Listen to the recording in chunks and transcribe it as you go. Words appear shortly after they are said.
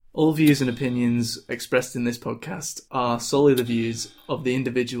All views and opinions expressed in this podcast are solely the views of the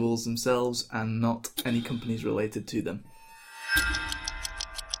individuals themselves and not any companies related to them.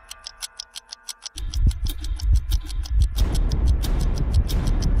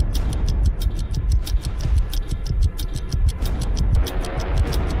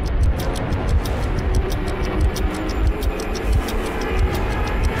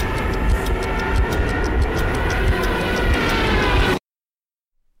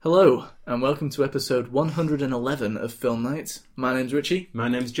 Hello, and welcome to episode 111 of Film Night. My name's Richie. My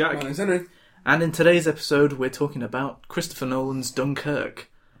name's Jack. My name's Henry. And in today's episode, we're talking about Christopher Nolan's Dunkirk.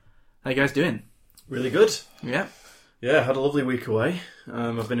 How you guys doing? Really good. Yeah. Yeah, had a lovely week away.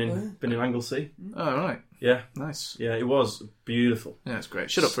 I've been in Anglesey. Oh, right. Yeah. Nice. Yeah, it was beautiful. Yeah, it's great.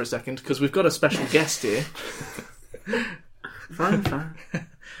 Shut up for a second, because we've got a special guest here. Fine.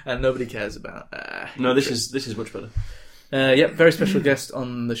 And nobody cares about... No, this is much better. Yep, very special guest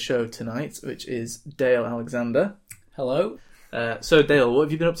on the show tonight, which is Dale Alexander. Hello. So, Dale, what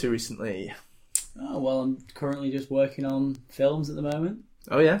have you been up to recently? Oh, well, I'm currently just working on films at the moment.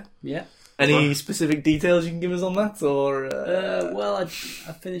 Oh, yeah? Yeah. Any specific details you can give us on that, or...? Well, I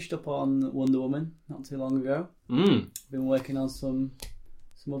finished up on Wonder Woman not too long ago. Mm. Been working on some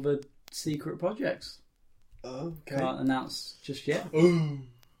other secret projects. Oh, okay. Can't announce just yet.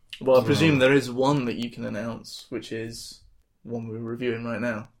 Well, I presume there is one that you can announce, which is one we're reviewing right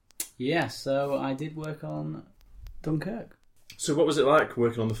now. Yeah, so I did work on Dunkirk. So what was it like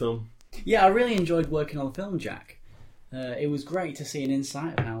working on the film? Yeah, I really enjoyed working on the film, Jack. It was great to see an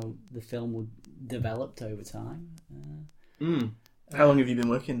insight of how the film would developed over time. How long have you been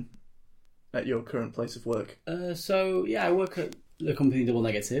working at your current place of work? So, yeah, I work at the company Double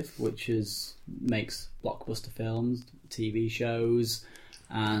Negative, which makes blockbuster films, TV shows,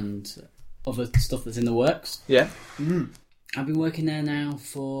 and other stuff that's in the works. Yeah. I've been working there now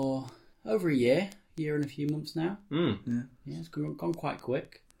for over a year and a few months now. Yeah, it's gone quite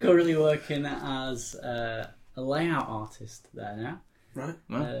quick. Currently working as a layout artist there now. Right.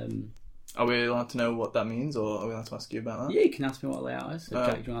 Well, are we allowed to know what that means, or are we allowed to ask you about that? Yeah, you can ask me what a layout is.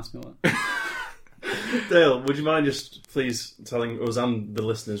 Jack, do you want to ask me what? Dale, would you mind just please telling us and the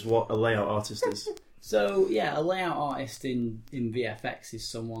listeners what a layout artist is? So, yeah, a layout artist in VFX is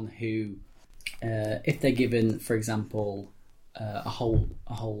someone who, if they're given, for example, a whole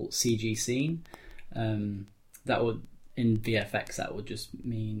CG scene, that would, in VFX, that would just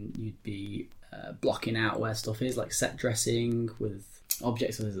mean you'd be blocking out where stuff is, like set dressing with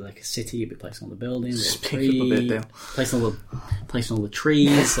objects. So there's like a city, you'd be placing all the buildings, Speak up a bit, Dale. placing all the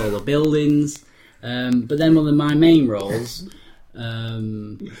trees, all the buildings. But then one of my main roles,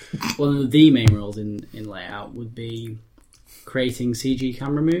 one of the main roles in layout would be creating CG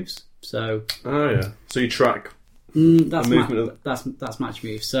camera moves. So, so you track that's the movement that's match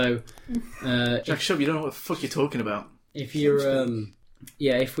moves. So, Jack, shut up, you don't know what the fuck you're talking about. if you're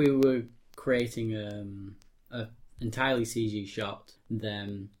if we were creating a entirely CG shot,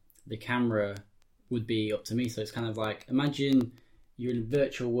 then the camera would be up to me. So it's kind of like, imagine you're in a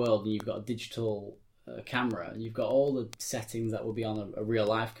virtual world and you've got a digital camera and you've got all the settings that will be on a real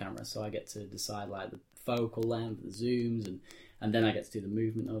life camera. So I get to decide like the focal length, the zooms, and then I get to do the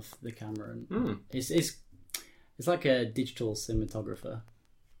movement of the camera. And it's like a digital cinematographer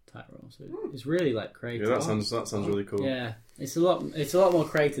type role. So it's really like creative. Yeah, that sounds really cool. Yeah, it's a lot more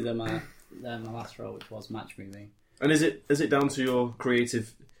creative than my last role, which was match moving. And is it down to your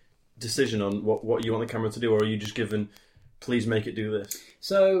creative decision on what you want the camera to do, or are you just given, please make it do this?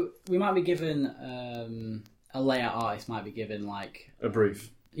 So we might be given a layout artist might be given like a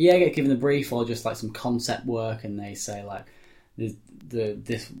brief. Yeah, get given a brief or just like some concept work, and they say like this,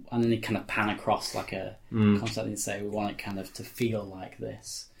 and then they kind of pan across like a concept and say we want it kind of to feel like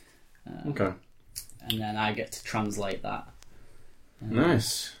this. Okay. And then I get to translate that.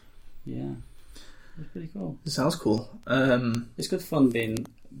 Nice. Yeah, it's pretty cool. It sounds cool. It's good fun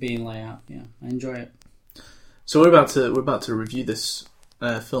being layout. Yeah, I enjoy it. So we're about to review this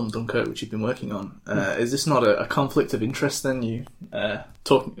film Dunkirk, which you've been working on. Is this not a conflict of interest then? You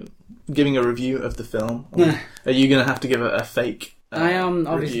giving a review of the film? Are you going to have to give a fake? I am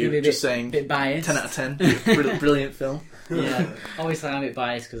obviously review, just saying, bit biased. 10 out of 10, brilliant film. Yeah, obviously I'm a bit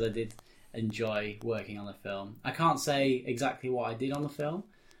biased because I did enjoy working on the film. I can't say exactly what I did on the film.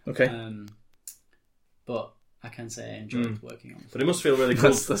 Okay. But I can say I enjoyed working on it. But it must feel really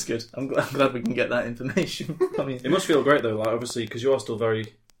cool. That's good. I'm glad we can get that information. I mean, it must feel great though, like obviously because you are still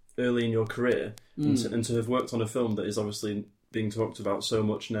very early in your career, and to have worked on a film that is obviously being talked about so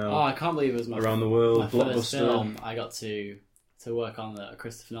much now. Oh, I can't believe it was around the world. My first blockbuster film. I got to work on a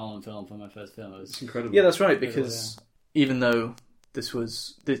Christopher Nolan film for my first film. It was incredible. Yeah, that's right. Because even though this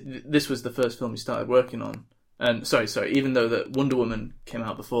was the first film you started working on. And sorry, even though that Wonder Woman came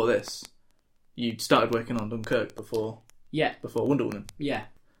out before this, you started working on Dunkirk before Wonder Woman. Yeah.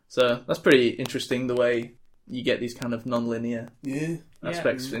 So that's pretty interesting, the way you get these kind of non-linear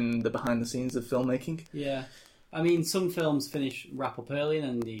aspects in the behind the scenes of filmmaking. Yeah. I mean, some films wrap up early,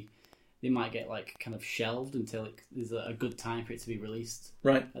 and then they might get like kind of shelved until there's a good time for it to be released,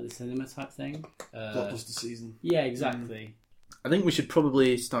 right, at the cinema type thing. Blockbuster season. Yeah, exactly. I think we should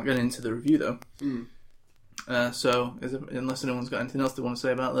probably start getting into the review though. So, unless anyone's got anything else they want to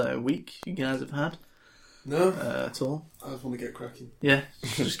say about the week you guys have had? No, at all. I just want to get cracking. Yeah,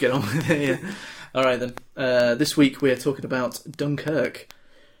 just get on with it. Yeah. All right then. This week we are talking about Dunkirk.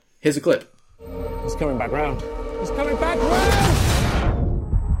 Here's a clip. He's coming back round. He's coming back round!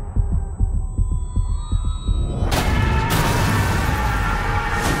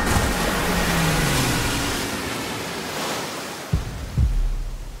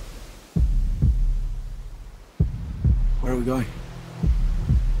 Where are we going?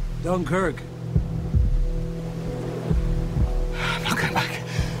 Dunkirk. I'm not going back.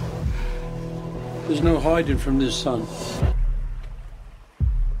 There's no hiding from this, son.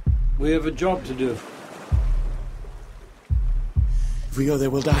 We have a job to do. If we go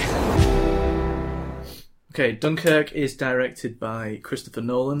there, we'll die. Okay, Dunkirk is directed by Christopher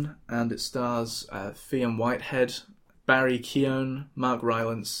Nolan, and it stars Fionn Whitehead, Barry Keoghan, Mark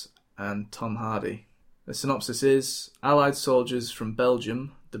Rylance, and Tom Hardy. The synopsis is: Allied soldiers from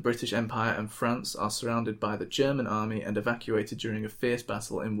Belgium, the British Empire and France are surrounded by the German army and evacuated during a fierce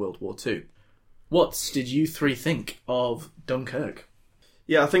battle in World War II. What did you three think of Dunkirk?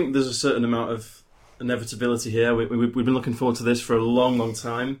 Yeah, I think there's a certain amount of inevitability here. We've been looking forward to this for a long, long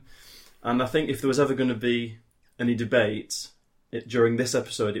time. And I think if there was ever going to be any debate during this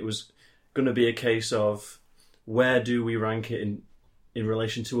episode, it was going to be a case of where do we rank it in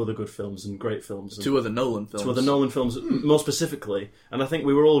relation to other good films and great films. To other Nolan films. To other Nolan films, more specifically. And I think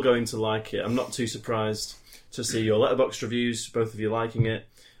we were all going to like it. I'm not too surprised to see your Letterboxd reviews, both of you liking it.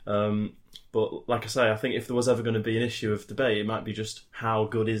 But like I say, I think if there was ever going to be an issue of debate, it might be just how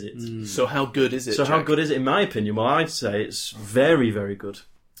good is it? So how good is it, So Jack? how good is it in my opinion? Well, I'd say it's very, very good.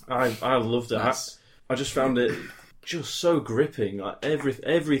 I loved it. Nice. I just found it just so gripping. Like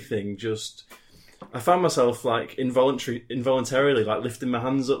everything just... I found myself like involuntarily like lifting my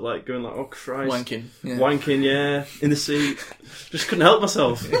hands up, like going like, oh Christ. Wanking, yeah, in the seat. Just couldn't help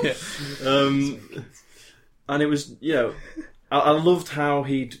myself. And it was, I loved how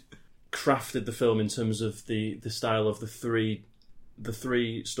he'd crafted the film in terms of the style of the three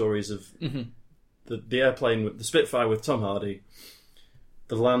stories of the airplane with the Spitfire with Tom Hardy,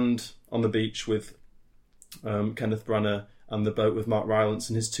 the land on the beach with Kenneth Branagh, and the boat with Mark Rylance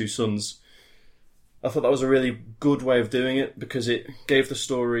and his two sons. I thought that was a really good way of doing it because it gave the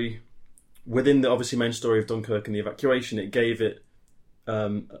story within the obviously main story of Dunkirk and the evacuation. It gave it a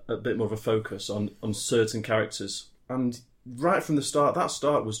bit more of a focus on certain characters, and right from the start, that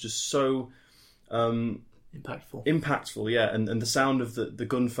start was just so impactful, yeah, and the sound of the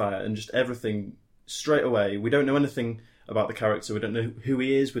gunfire and just everything straight away. We don't know anything about the character. We don't know who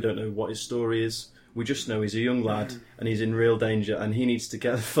he is. We don't know what his story is. We just know he's a young lad and he's in real danger and he needs to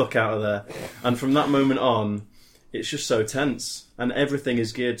get the fuck out of there. And from that moment on, it's just so tense and everything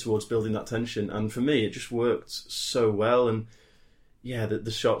is geared towards building that tension. And for me, it just worked so well. And yeah,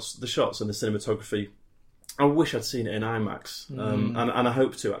 the shots and the cinematography. I wish I'd seen it in IMAX, and I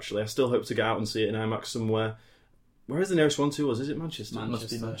hope to actually. I still hope to get out and see it in IMAX somewhere. Where is the nearest one to us? Is it Manchester? Must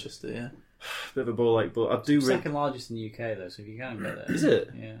be Manchester, yeah. Bit of a ball ache, but I do. Second largest in the UK though, so if you can get there, is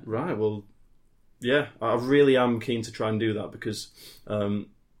it? Yeah. Right. Well, yeah, I really am keen to try and do that because,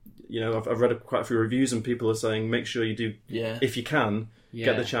 I've read quite a few reviews and people are saying make sure you do, if you can,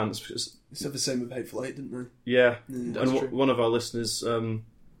 get the chance. Because, they said the same with Hateful Eight, didn't they? Yeah, and one of our listeners,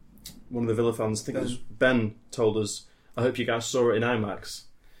 one of the Villa fans, I think it was Ben, told us, I hope you guys saw it in IMAX.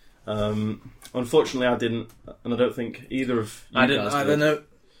 Unfortunately, I didn't, and I don't think either of you guys did. I don't know.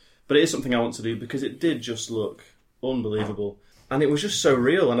 But it is something I want to do because it did just look unbelievable. And it was just so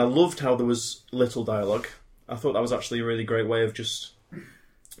real, and I loved how there was little dialogue. I thought that was actually a really great way of just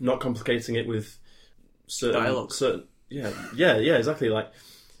not complicating it with certain dialogue. Yeah, exactly. Like,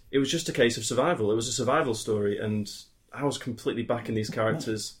 it was just a case of survival. It was a survival story, and I was completely backing these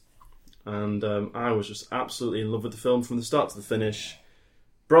characters. And I was just absolutely in love with the film from the start to the finish.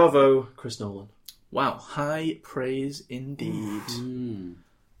 Bravo, Chris Nolan. Wow, high praise indeed.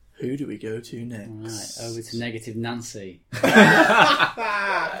 Who do we go to next? Right, over to Negative Nancy. Double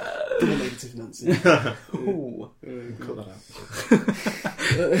Negative Nancy. Ooh. Cut that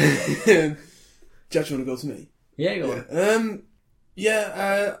out. Judge, you want to go to me? Yeah, go on.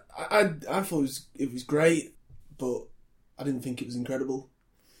 Yeah, I thought it was great, but I didn't think it was incredible.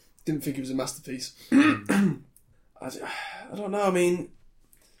 Didn't think it was a masterpiece. I don't know. I mean,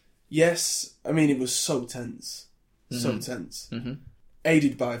 yes. I mean, it was so tense, so tense. Mm-hmm.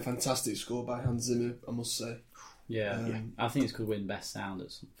 Aided by a fantastic score by Hans Zimmer, I must say. Yeah, I think it could win Best Sound for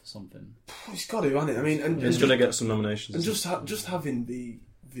something. It's got to, hasn't it? I mean, and it's going to get some nominations. And just having the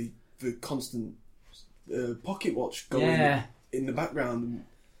constant pocket watch going in the background,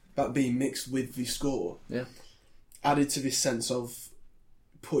 that being mixed with the score, added to this sense of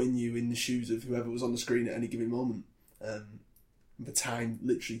putting you in the shoes of whoever was on the screen at any given moment. The time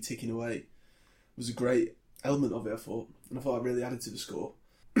literally ticking away was a great element of it, I thought. And I thought it really added to the score,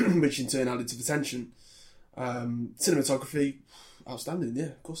 which in turn added to the tension. Cinematography, outstanding, yeah,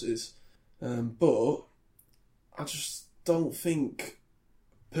 of course it is. But I just don't think,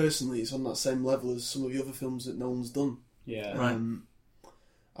 personally, it's on that same level as some of the other films that Nolan's done. Yeah. Right.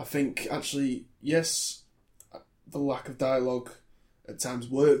 I think, actually, yes, the lack of dialogue at times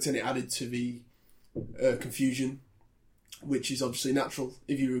worked, and it added to the confusion, which is obviously natural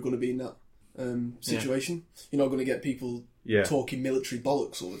if you were going to be in that situation. You're not going to get people talking military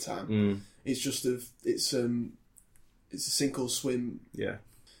bollocks all the time. It's just it's a sink or swim. Yeah.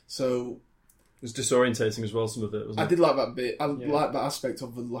 So it was disorientating as well. Some of it. Wasn't I it? did like that bit. I like that aspect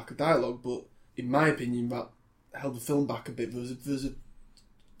of the lack of dialogue, but in my opinion, that held the film back a bit. There was a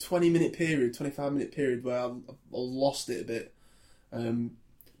 20-minute period, 25-minute period where I lost it a bit.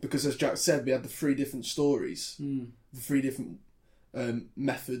 Because as Jack said, we had the three different stories, the three different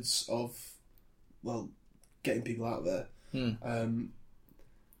methods of, getting people out there.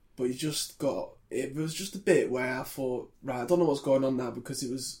 But you just got, it was just a bit where I thought, right, I don't know what's going on now, because it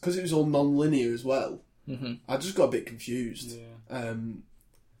was all non-linear as well. Mm-hmm. I just got a bit confused. Yeah. And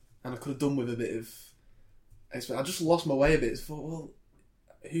I could have done with a bit of, I just lost my way a bit. I thought, well,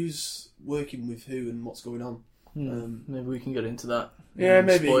 who's working with who and what's going on? Maybe we can get into that. Yeah,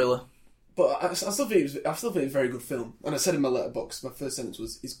 maybe. Spoiler. But I still think it was a very good film. And I said in my letterbox, my first sentence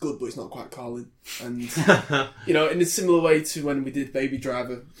was, "It's good, but it's not quite Carlin." And in a similar way to when we did Baby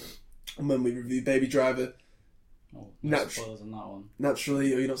Driver, and when we reviewed Baby Driver, spoilers on that one. Naturally,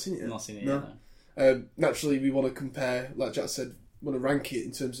 you not seen it yet? I've not seen it yet. No. Naturally, we want to compare, like Jack said, want to rank it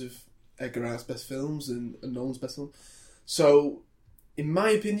in terms of Edgar Wright's best films and Nolan's best film. So, in my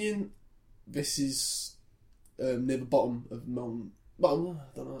opinion, this is near the bottom of Nolan. Bottom?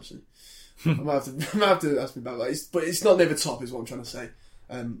 I don't know actually. I might have to ask me about that. But it's not near the top, is what I'm trying to say.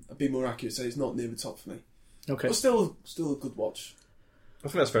 I'd be more accurate to say it's not near the top for me. Okay. But still a good watch. I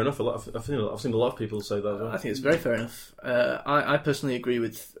think that's fair enough. I've seen a lot of people say that as well. I think it's very fair enough. I personally agree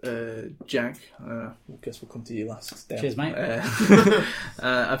with Jack. I guess we'll come to you last. Dale. Cheers, mate.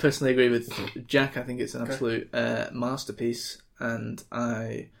 I personally agree with Jack. I think it's an absolute masterpiece, and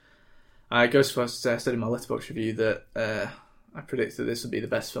I go so far as to say, I said in my Letterboxd review that I predicted this would be the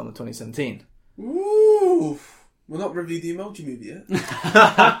best film of 2017. Ooh, we're not reviewed the Emoji Movie yet.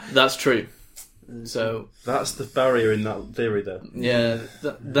 That's true. So that's the barrier in that theory, though. Yeah,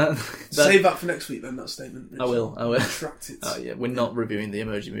 that save that for next week. Then that statement. Richard. I will. Retract it. Oh yeah, we're not reviewing the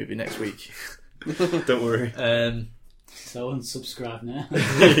Emoji Movie next week. Don't worry. So unsubscribe now.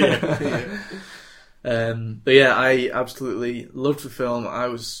 But yeah, I absolutely loved the film. I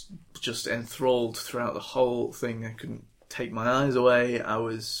was just enthralled throughout the whole thing. I couldn't take my eyes away. I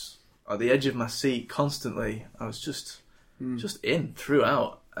was at the edge of my seat constantly. I was just in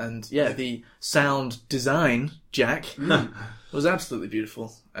throughout. And the sound design, Jack, was absolutely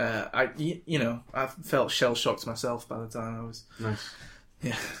beautiful. I felt shell shocked myself by the time I was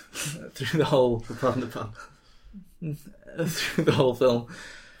through the whole through the whole film.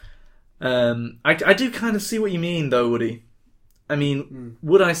 I do kind of see what you mean, though, Woody. I mean,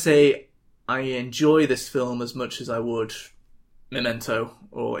 would I say I enjoy this film as much as I would Memento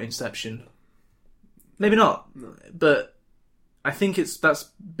or Inception? Maybe not, but I think that's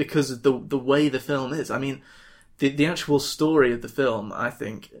because of the way the film is. I mean, the actual story of the film, I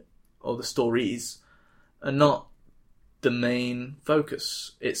think, or the stories, are not the main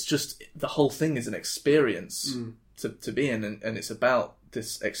focus. It's just the whole thing is an experience to be in, and it's about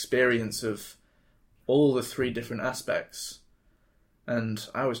this experience of all the three different aspects. And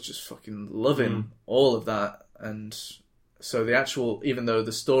I was just fucking loving all of that. And so the actual, even though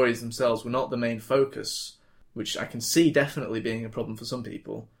the stories themselves were not the main focus, which I can see definitely being a problem for some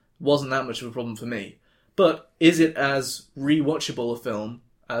people, wasn't that much of a problem for me. But is it as rewatchable a film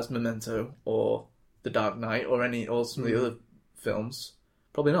as Memento or The Dark Knight or some of the other films?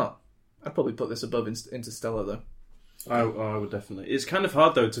 Probably not. I'd probably put this above Interstellar, though. I would definitely. It's kind of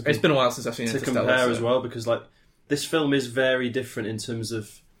hard though it's been a while since I've seen Interstellar, compare as well, because like this film is very different in terms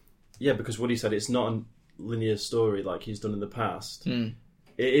of because Woody said it's not a linear story like he's done in the past. It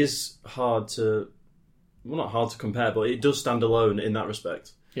is hard to not hard to compare, but it does stand alone in that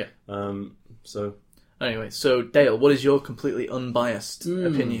respect. Yeah. So anyway, so Dale, what is your completely unbiased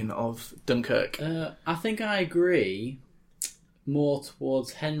opinion of Dunkirk? I think I agree more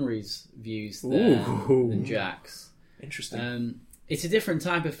towards Henry's views than Jack's. Interesting. It's a different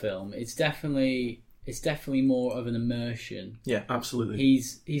type of film. It's definitely more of an immersion. Yeah, absolutely.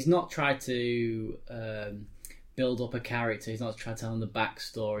 He's not tried to build up a character. He's not tried to tell him the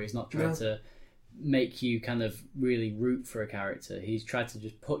backstory. He's not tried to make you kind of really root for a character. He's tried to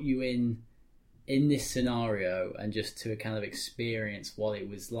just put you in this scenario and just to kind of experience what it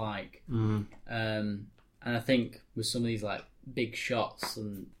was like. And I think with some of these like big shots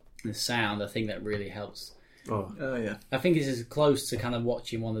and the sound, I think that really helps. Oh yeah. I think it's as close to kind of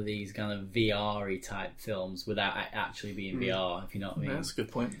watching one of these kind of VR-y type films without actually being VR, if you know what I mean. Yeah, that's a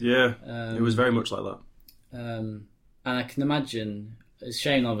good point. Yeah, it was very much like that. And I can imagine, it's a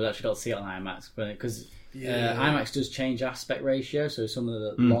shame I've actually got to see it on IMAX, because IMAX does change aspect ratio, so some of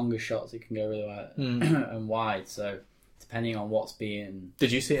the longer shots it can go really wide and wide, so depending on what's being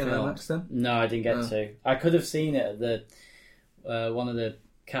Did you see it in filmed. IMAX then? No, I didn't get to. I could have seen it at the one of the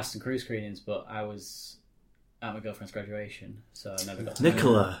cast and crew screenings, but I was at my girlfriend's graduation, so I never got to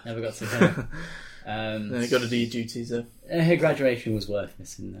Nicola. Never got to go. Then you got to do your duties there. Her graduation was worth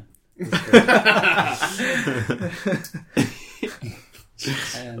missing though.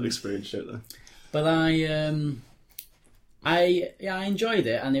 I'll experience it though. But I enjoyed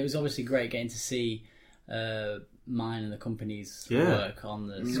it, and it was obviously great getting to see mine and the company's work on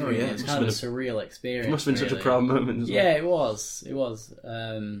the screen. yeah. It's kind of a surreal experience. It must have been such a proud moment as well. Yeah, it was. It was.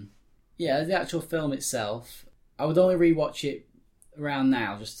 The actual film itself, I would only rewatch it around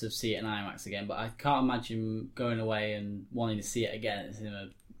now just to see it in IMAX again, but I can't imagine going away and wanting to see it again at the cinema.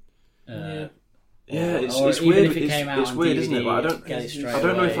 It's even weird. If it came out it's on weird, DVD, isn't it? But I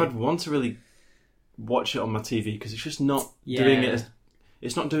don't know if away. I'd want to really watch it on my TV because it's just not doing it.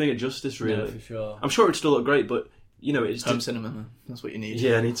 It's not doing it justice, really. No, for sure. I'm sure it'd still look great, but it's home cinema. Man. That's what you need.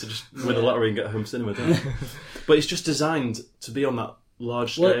 Yeah, I need to just win the lottery and get a home cinema. Don't I? But it's just designed to be on that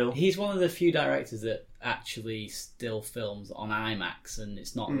large scale. Well, he's one of the few directors that actually still films on IMAX, and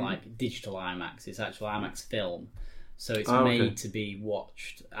it's not like digital IMAX; it's actual IMAX film. So it's made to be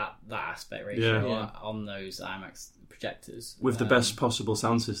watched at that aspect ratio on those IMAX projectors with the best possible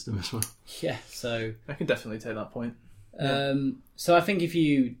sound system as well. Yeah, so I can definitely take that point. So I think if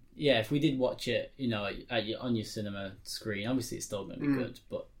we did watch it, on your cinema screen, obviously it's still going to be good,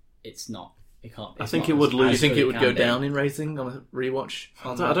 but it's not. It can't. I think it would lose. Do you think it would go down in rating on a rewatch?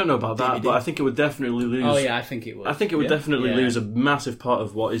 I don't know about that, but I think it would definitely lose. Oh yeah, I think it would. I think it would definitely lose a massive part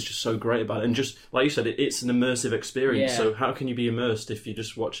of what is just so great about it, and just like you said, it's an immersive experience. Yeah. So how can you be immersed if you're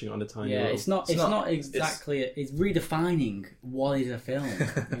just watching on a tiny? Yeah, little... it's not exactly. It's redefining what is a film.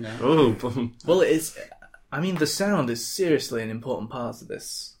 Well, it's. I mean, the sound is seriously an important part of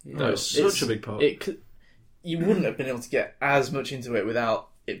this. It's such a big part. You wouldn't have been able to get as much into it without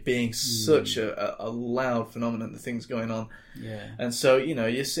it being such a loud phenomenon, the things going on. Yeah. And so,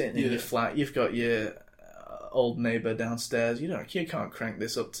 you're sitting in your flat, you've got your old neighbour downstairs, you can't crank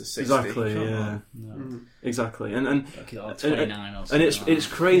this up to 60. Exactly, yeah. No. Exactly. And 29 or something. And it's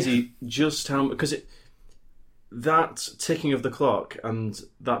crazy just how... Because that ticking of the clock and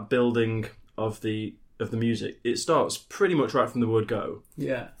that building of the music, it starts pretty much right from the word go.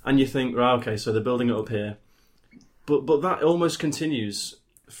 Yeah. And you think, right, okay, so they're building it up here. But that almost continues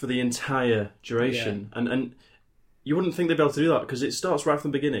for the entire duration. Yeah. And you wouldn't think they'd be able to do that because it starts right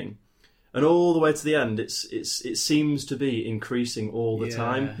from the beginning. And all the way to the end, it seems to be increasing all the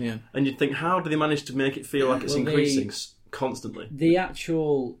time. Yeah. And you'd think, how do they manage to make it feel like it's increasing constantly? The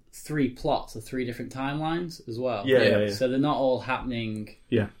actual 3 plots are 3 different timelines as well. Yeah. So they're not all happening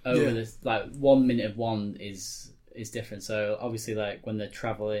over this. Like 1 minute of one is different. So obviously, like when they're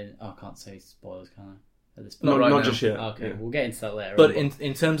traveling, I can't say spoilers, can I? At this point? Not just yet. Okay, we'll get into that later. But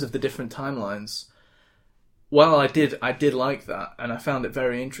in terms of the different timelines, while I did like that, and I found it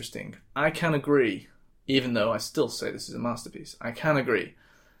very interesting, I can agree, even though I still say this is a masterpiece, I can agree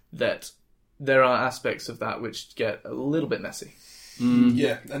that there are aspects of that which get a little bit messy.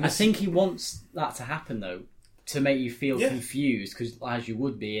 Yeah. And I think he wants that to happen, though, to make you feel confused, because as you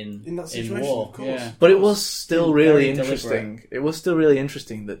would be in that situation, war. of course. Yeah. But it was still really Very interesting. deliberate. It was still really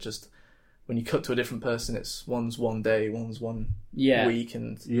interesting that just when you cut to a different person, it's one's one day, one's one week,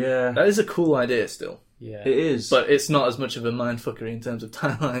 and that is a cool idea still. Yeah, it is. But it's not as much of a mindfuckery in terms of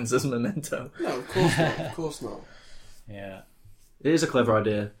timelines as Memento. No, of course not. Of course not. Yeah, it is a clever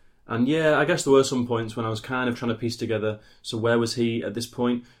idea, And yeah, I guess there were some points when I was kind of trying to piece together, so where was he at this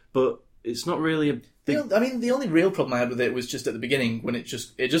point? But it's not really a big... the only real problem I had with it was just at the beginning when it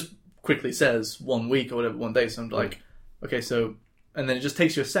just quickly says 1 week or whatever, 1 day, so I'm like, okay, so... And then it just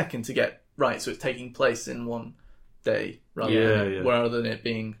takes you a second to get right, so it's taking place in 1 day rather than it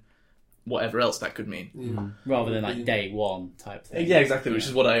being whatever else that could mean. Mm. Rather than like day one type thing. Yeah, exactly, which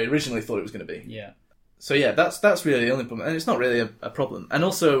is what I originally thought it was going to be. Yeah. So yeah, that's really the only problem, and it's not really a problem. And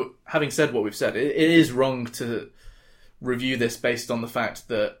also, having said what we've said, it is wrong to review this based on the fact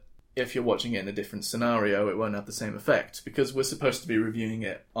that if you're watching it in a different scenario, it won't have the same effect, because we're supposed to be reviewing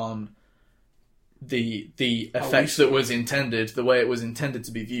it on the effect that was intended, the way it was intended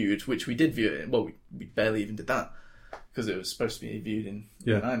to be viewed, which we did view it. Well, we barely even did that because it was supposed to be viewed in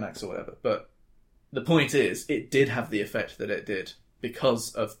IMAX or whatever. But the point is, it did have the effect that it did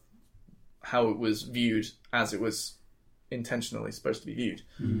because of how it was viewed as it was intentionally supposed to be viewed.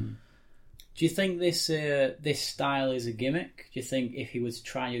 Mm. Do you think this style is a gimmick? Do you think if he was to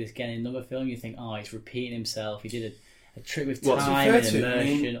try and do this again in another film, you think, oh, he's repeating himself, he did a trick with time and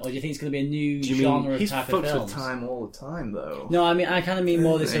immersion, or do you think it's going to be a new genre of type of films? He fucks with time all the time, though. No, I mean, I kind of mean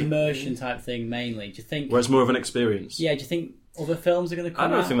more this immersion type thing mainly. Do you think... Where it's more of an experience? Yeah, do you think other films are going to come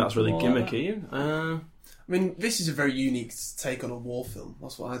out? I don't think that's really gimmicky. Like I mean, this is a very unique take on a war film,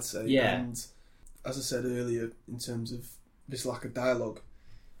 that's what I'd say. Yeah. And as I said earlier, in terms of this lack of dialogue,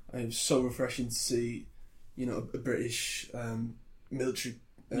 it was so refreshing to see, a British military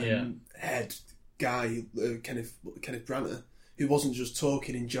head guy, Kenneth Branagh, who wasn't just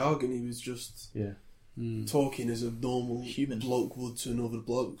talking in jargon, he was just talking as a normal human bloke would to another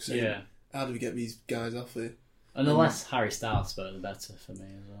bloke, saying, how do we get these guys off here? And the less Harry Styles spoke, the better for me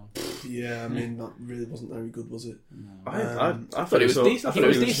as well. Yeah, I mean, that really wasn't very good, was it? No. I thought it was decent.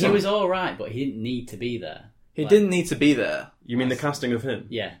 He was alright, but he didn't need to be there. He didn't need to be there. You mean the casting of him?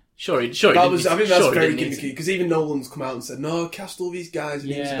 Yeah. Sure. I think that's very gimmicky, because even Nolan's come out and said, no, cast all these guys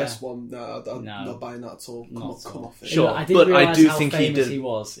and he was the best one. No, I'm not buying that at all. Come off it. Sure, I didn't realise how think famous he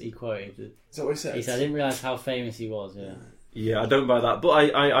was. He quoted. Is that what he said? He said, I didn't realise how famous he was, Yeah, I don't buy that, but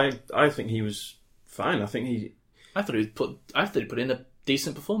I think he was fine. I thought he put in a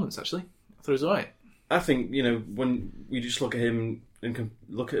decent performance, actually. I thought he was alright. I think, when we just look at him and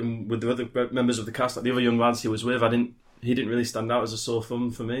look at him with the other members of the cast, like the other young lads he was with, he didn't really stand out as a sore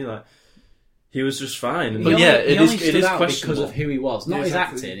thumb for me. Like, he was just fine. And but it is questionable because of who he was, not his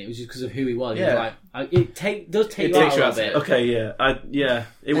acting. It was just because of who he was. Yeah. It does take you out a little bit. Okay,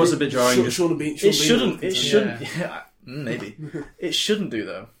 it was a bit jarring. It shouldn't. Yeah, maybe it shouldn't do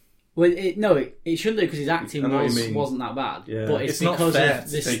though. Well, it shouldn't do because his acting wasn't that bad. Yeah. But it's because not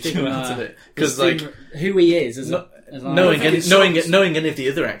of the stigma, because who he is knowing any of the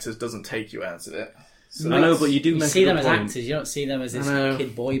other actors doesn't take you out of it. So I know, but you see them as actors. You don't see them as this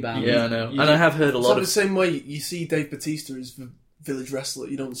kid boy band. Yeah, I know. And I have heard a lot of the same way you see Dave Bautista as the village wrestler.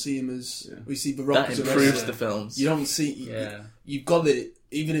 You don't see him as we see The Rock as a wrestler. That improves the films. You don't see. You've got it,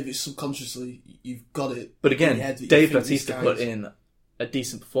 even if it's subconsciously. You've got it. But again, Dave Bautista put in a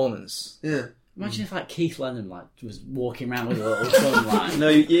decent performance. Yeah. Imagine if Keith Lennon was walking around with a little gun No,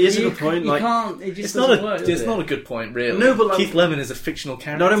 it is a good point. You can't. It just it's not a good point, really. No, but Keith Lemon is a fictional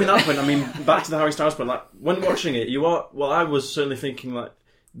character. No, I don't mean that point. I mean back to the Harry Styles point. Like when watching it, you are. Well, I was certainly thinking like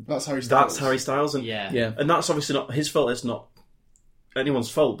that's Harry Styles. and and that's obviously not his fault. It's not anyone's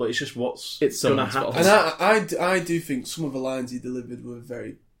fault, but it's just what's going to happen. And I do think some of the lines he delivered were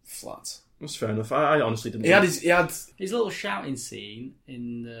very flat. That's fair enough. I honestly didn't. He had his little shouting scene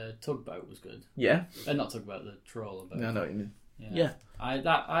in the tugboat was good. Yeah, not tugboat, the trawler boat. Yeah, I know what you mean. Yeah. I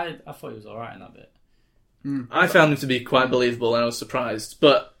thought he was alright in that bit. I found him to be quite believable, and I was surprised,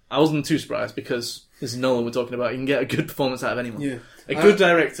 but I wasn't too surprised because this is Nolan we're talking about. You can get a good performance out of anyone. Yeah, a good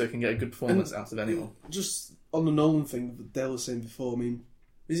director can get a good performance out of anyone. Just on the Nolan thing that Dale was saying before. I mean,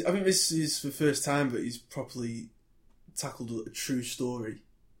 I think this is the first time that he's properly tackled a true story.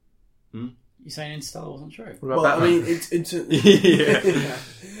 You're saying Interstellar wasn't true? Well, I mean,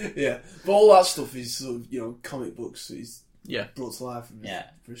 yeah. But all that stuff is sort of, comic books that he's brought to life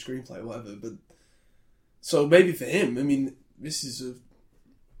for a screenplay or whatever. But so maybe for him, I mean, this is a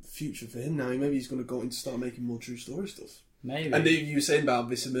future for him now. Maybe he's going to go and start making more true story stuff. Maybe. And you were saying about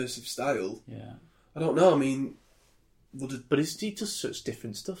this immersive style. Yeah. I don't know. I mean, but he does such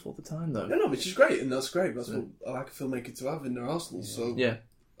different stuff all the time, though. No, which is great, and that's great. That's what I like a filmmaker to have in their arsenal. So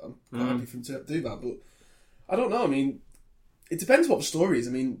I'm quite happy for him to do that. But I don't know. I mean, it depends what the story is.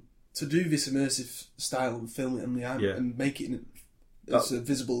 I mean, to do this immersive style and film it on the IMAX and make it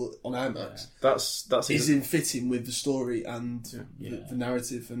visible on IMAX, that's is in fitting with the story and the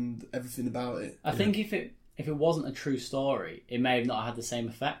narrative and everything about it. I think if if it wasn't a true story, it may have not had the same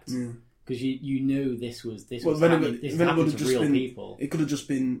effect because you knew this was happening to real people. It could have just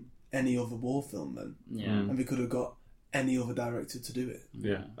been any other war film then, and we could have got any other director to do it.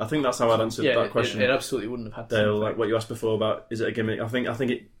 Yeah, I think that's how I'd answered that question. It absolutely wouldn't have had. Dale, like what you asked before about is it a gimmick? I think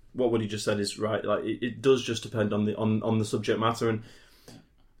it. What Woody just said is right. Like it does just depend on the subject matter, and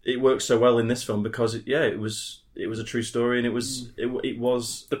it works so well in this film because it was a true story, and it was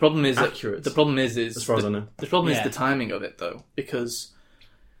the problem is accurate. The problem is as far as I know. The problem is the timing of it though, because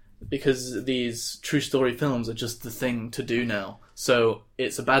these true story films are just the thing to do now. So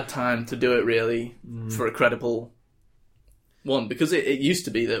it's a bad time to do it really for a credible one, because it used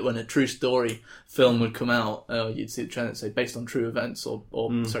to be that when a true story film would come out, you'd see the trend that say based on true events or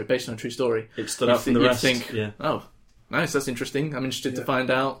based on a true story. It stood out from the rest. You'd think, oh, nice, that's interesting. I'm interested to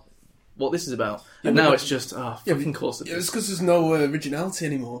find out what this is about. And now it's just, fucking course it is. It's because there's no originality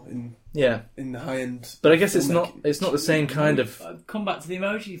anymore in the high end. But I guess it's not the same kind of. Come back to the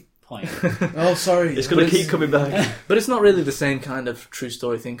emoji point. Oh, sorry. It's going to keep coming back. But it's not really the same kind of true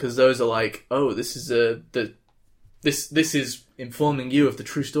story thing, because those are like, oh, this is this is informing you of the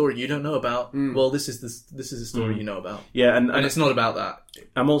true story you don't know about. Well, this is a story you know about. Yeah, and it's not about that.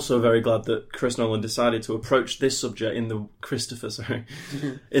 I'm also very glad that Chris Nolan decided to approach this subject in the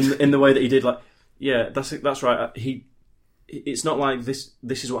in the way that he did. Like, yeah, that's right. It's not like this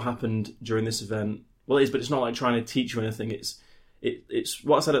is what happened during this event. Well, it is, but it's not like trying to teach you anything. It's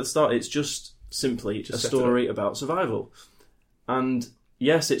what I said at the start. It's just simply a story about survival. And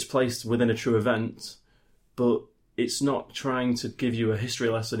yes, it's placed within a true event, but it's not trying to give you a history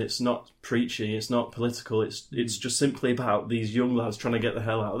lesson. It's not preaching. It's not political. It's just simply about these young lads trying to get the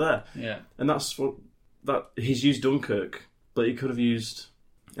hell out of there. Yeah, and that's that he's used Dunkirk, but he could have used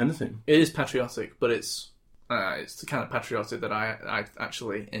anything. It is patriotic, but it's the kind of patriotic that I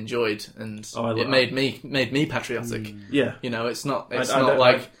actually enjoyed, and it made me patriotic. Yeah, it's not fucking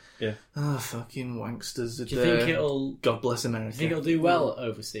wanksters. Do you think it'll? God bless America. Do you think it'll do well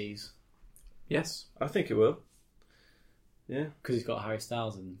overseas? Yes, I think it will. Yeah, because he's got Harry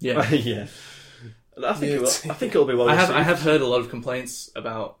Styles and yeah. I think it'll be well. I have heard a lot of complaints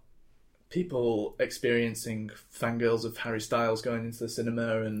about people experiencing fangirls of Harry Styles going into the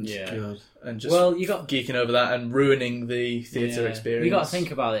cinema and just geeking over that and ruining the theatre experience. You got to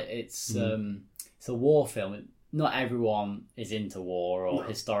think about it. It's a war film. Not everyone is into war or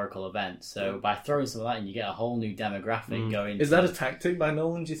historical events, so by throwing some of that in, you get a whole new demographic going. Is that a tactic by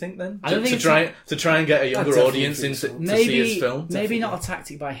Nolan? Do you think then? I don't think to try and get a younger audience in to see his film. Maybe not a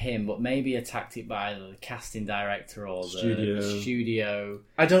tactic by him, but maybe a tactic by the casting director or the studio.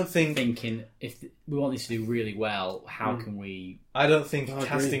 I don't think thinking if we want this to do really well, how can we? I don't think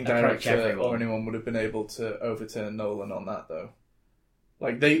casting director or anyone would have been able to overturn Nolan on that though.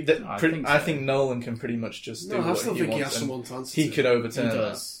 Like I think Nolan can pretty much just do what he wants. I still think he has someone to answer. He could overturn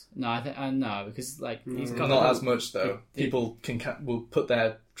that. No, I think no, because he's got not as much though. People will put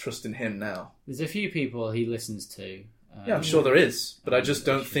their trust in him now. There's a few people he listens to. Yeah, I'm sure there is, but I just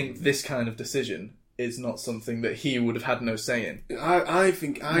don't think this kind of decision is not something that he would have had no say in. I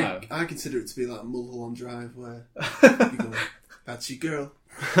think I consider it to be like Mulholland Drive, where you go, that's your girl.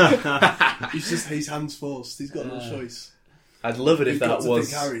 He's hands forced. He's got no choice. I'd love it if that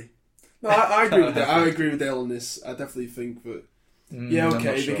was Harry. No, I agree with that. I agree with Dale on this. I definitely think that.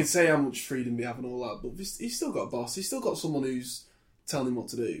 They can say how much freedom we have and all that, but he's still got a boss. He's still got someone who's telling him what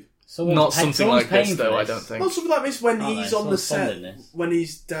to do. Not something like this, though. I don't think. Not something like this when he's on the set, when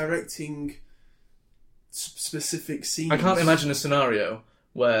he's directing specific scenes. I can't imagine a scenario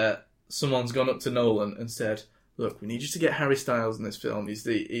where someone's gone up to Nolan and said, look, we need you to get Harry Styles in this film. He's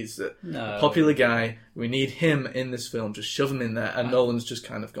a popular guy. We need him in this film. Just shove him in there. And Nolan's just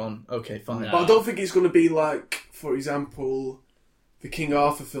kind of gone, okay, fine. No. But I don't think it's going to be like, for example, the King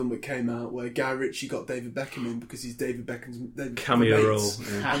Arthur film that came out where Guy Ritchie got David Beckham in because he's David Beckham's cameo role.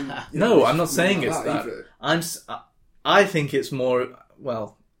 Yeah. And, no, I'm not saying it's that. I think it's more,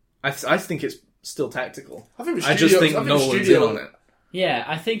 well, I think it's still tactical. I just think Nolan's in on it. Yeah,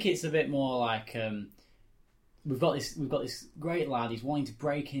 I think it's a bit more like... We've got this great lad. He's wanting to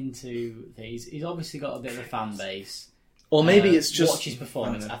break into these. He's obviously got a bit of a fan base. Or maybe it's just watch his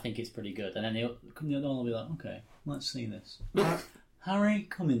performance. I think it's pretty good. And then they'll be like, okay, let's see this. Harry,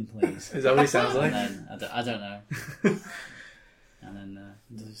 come in, please. Is that what he sounds like? And then I don't know. And then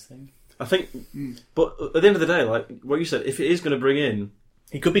does his thing. I think, but at the end of the day, like what you said, if it is going to bring in,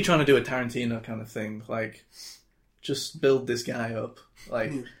 he could be trying to do a Tarantino kind of thing, like just build this guy up,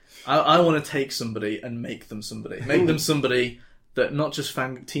 like. I want to take somebody and make them somebody. Make them somebody that not just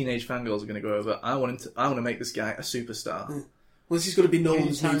teenage fangirls are going to go over. I want to make this guy a superstar. Unless he's going to be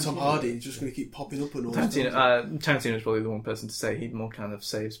Nolan's new Tom Hardy, he's just going to keep popping up and all. Tarantino's probably the one person to say he more kind of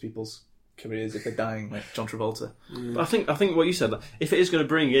saves people's careers if they're dying, like John Travolta. But I think what you said, like, if it is going to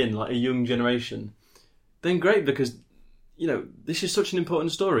bring in like a young generation, then great, because this is such an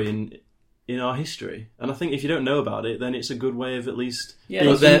important story in our history, and I think if you don't know about it, then it's a good way of at least being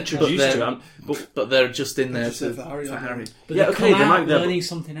introduced to it. But they're just in there for Harry. But they might be learning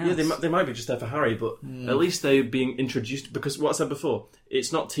something else. Yeah, they might be just there for Harry, but at least they're being introduced, because what I said before,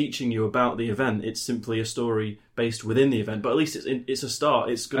 it's not teaching you about the event, it's simply a story based within the event, but at least it's a start.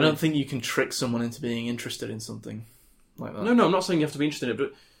 I don't think you can trick someone into being interested in something like that. No, I'm not saying you have to be interested in it,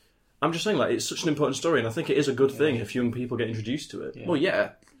 but I'm just saying, like, it's such an important story, and I think it is a good thing if young people get introduced to it. Yeah. Well, yeah,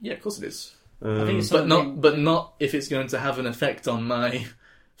 of course it is. I think it's but not if it's going to have an effect on my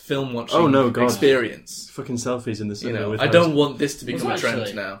film watching experience. Fucking selfies in the cinema. I don't want this to become a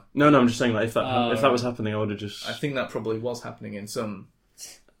trend now. No, I'm just saying, like, if that was happening, I would have just. I think that probably was happening in some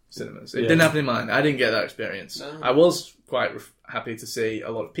cinemas. It didn't happen in mine. I didn't get that experience. No. I was quite happy to see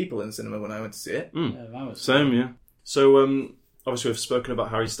a lot of people in the cinema when I went to see it. Same, yeah. So obviously we've spoken about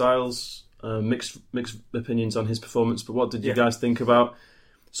Harry Styles, mixed opinions on his performance, but what did you guys think about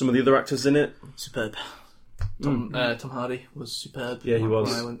some of the other actors in it? Superb. Tom Hardy was superb. Yeah, he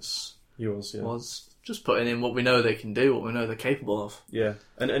was. Violence was just putting in what we know they can do, what we know they're capable of. Yeah,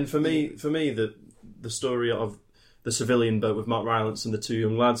 and for me, the story of the civilian boat with Mark Rylance and the two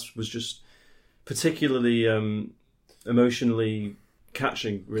young lads was just particularly emotionally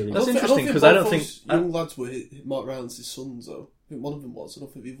catching. Really, that's interesting, because I don't think young lads were Mark Rylance's sons, though. I think one of them was. I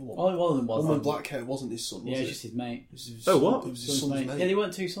don't think the other one. Oh, one of them was. One with black hair wasn't his son. Was it was just his mate. It was what? It was his son's mate. Yeah, they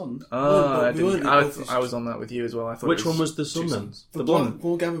weren't two sons. I was on that with you as well. I thought. Which one was the son then? The blonde.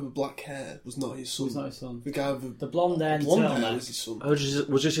 One guy with the black hair was not his son. Was not his son. The guy with the blonde hair was his son. Oh,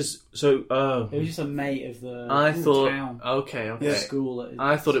 was just his. So, it was just a mate of the. I thought. Town. Okay. The school.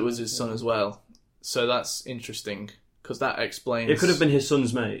 I thought it was his son as well. So that's interesting, because that explains. It could have been his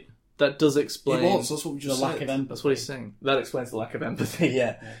son's mate. That does explain. It was. That's what we just the said. lack of empathy. That's what he's saying. That explains the lack of empathy.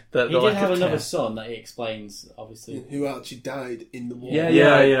 Yeah. He did have another son that he explains, obviously, who actually died in the war.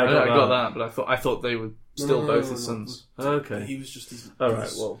 Yeah. I got that, but I thought they were still both his sons. Okay. He was just his. All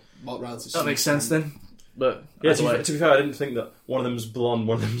right. Well, Mark Rylance's that makes sense then. But yeah, to be fair, I didn't think that one of them's blonde,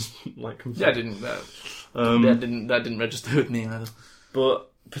 one of them's like. Yeah, I didn't. That didn't register with me either.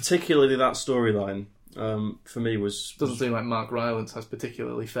 But particularly that storyline. For me was... Doesn't seem like Mark Rylance has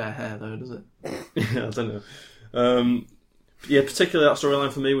particularly fair hair, though, does it? Yeah, I don't know. Particularly that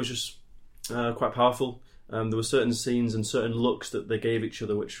storyline for me was just quite powerful. There were certain scenes and certain looks that they gave each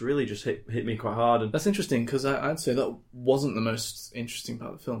other which really just hit me quite hard. And that's interesting, because I'd say that wasn't the most interesting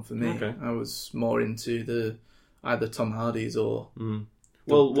part of the film for me. Okay. I was more into either Tom Hardy's or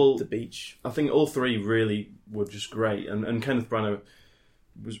the beach. I think all three really were just great, and Kenneth Branagh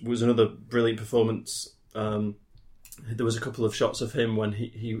was another brilliant performance. There was a couple of shots of him when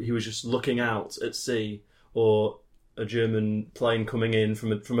he was just looking out at sea, or a German plane coming in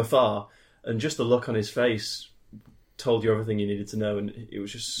from afar, and just the look on his face told you everything you needed to know, and it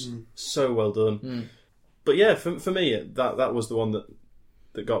was just so well done. But yeah, for me, that was the one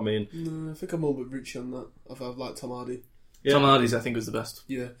that got me. No, I think I'm more with Richie on that. I've liked Tom Hardy. Yeah. Tom Hardy's, I think, was the best.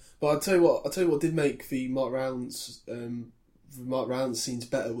 Yeah, but I'll tell you what did make the Mark Rylance scenes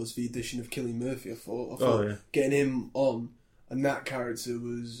better was the addition of Cillian Murphy. I thought getting him on, and that character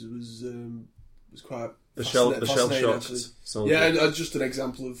was quite the shell shocked soldier. Yeah, and just an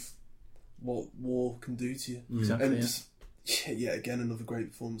example of what war can do to you. Exactly. And again, another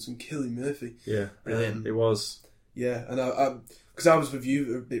great performance from Cillian Murphy. Yeah, brilliant. It was. Yeah, and because I was with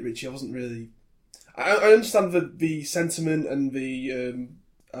you a bit, Richie, I wasn't really. I understand the sentiment and the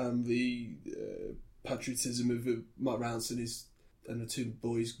patriotism of Mark Rylance and the two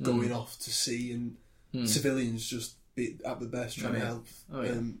boys going off to sea, and civilians just be at the best trying to help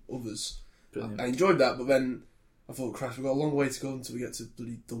others. I enjoyed that, but then I thought, Christ, we've got a long way to go until we get to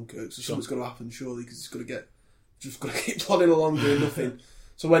bloody Dunkirk, so something's got to happen surely, because it's got to keep plodding along doing nothing.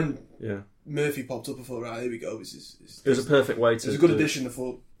 So when Murphy popped up, I thought, right, here we go. It was a perfect way to. It was a good addition, I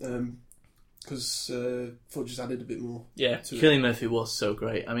thought. Because thought just added a bit more. Yeah, Cillian Murphy was so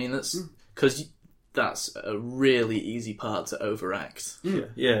great. I mean, that's because that's a really easy part to overact. Yeah.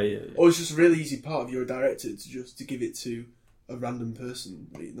 Or it's just a really easy part if you're a director to give it to a random person.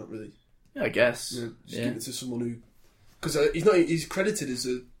 Not really. Yeah, I guess. Give it to someone who, because he's credited as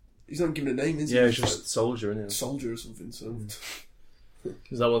he's not given a name, is he? Yeah, he's just soldier, isn't he? Soldier or something. So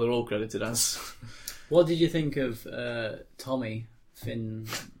is that what they're all credited as? What did you think of Tommy Fionn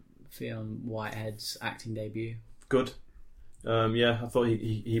Whitehead's acting debut? Good. I thought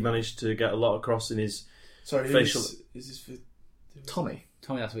he managed to get a lot across in his facial. Is this for Tommy.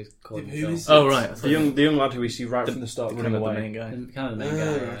 Tommy, that's what he's called. Who is Oh, right. The young lad who we see right from the start running The away. main guy. Kind of the main guy.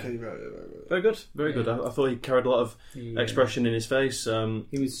 Yeah. Okay, right. Very good, very good. I thought he carried a lot of expression in his face.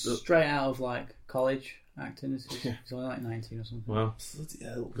 He was straight out of like college acting. He's only like 19 or something. Wow, Bloody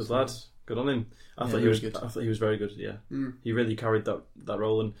hell. good lad. Good on him. I thought he was very good. Yeah, he really carried that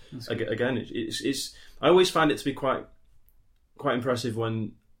role. And again, it's I always find it to be quite impressive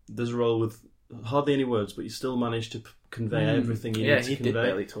when there's a role with hardly any words, but you still manage to convey everything you need to convey. He did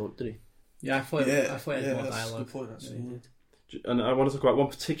barely talk, did he? Yeah, I thought it had more that's a dialogue. good point, actually. And I want to talk about one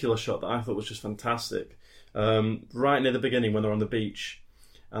particular shot that I thought was just fantastic. Right near the beginning when they're on the beach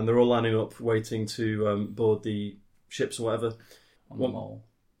and they're all lining up waiting to board the ships or whatever. On the mole.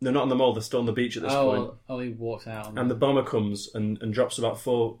 They're not on the mole, they're still on the beach at this point. Oh, he walks out. And the bomber comes and drops about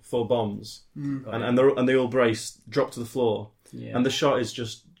four bombs. Right. And they all brace, drop to the floor. Yeah. And the shot is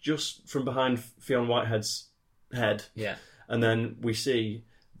just from behind Fionn Whitehead's head. Yeah. And then we see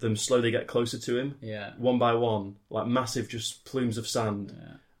them slowly get closer to him. Yeah. One by one, like massive just plumes of sand.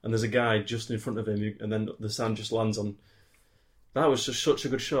 Yeah. And there's a guy just in front of him, and then the sand just lands on. That was just such a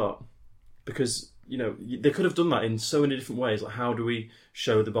good shot. Because, they could have done that in so many different ways. Like, how do we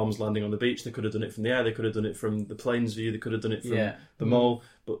show the bombs landing on the beach? They could have done it from the air, they could have done it from the plane's view, they could have done it from the mole.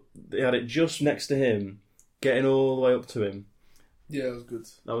 But they had it just next to him, getting all the way up to him. Yeah, it was good.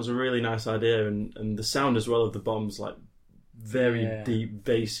 That was a really nice idea, and the sound as well of the bombs, like very deep,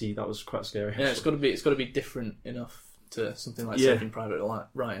 bassy. That was quite scary. Yeah, it's got to be different enough to something like Saving Private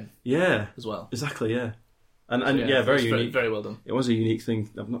Ryan. Yeah, as well. Exactly. Yeah, and very unique. Very well done. It was a unique thing.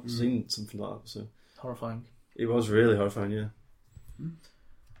 I've not seen something like that. So horrifying. It was really horrifying. Yeah.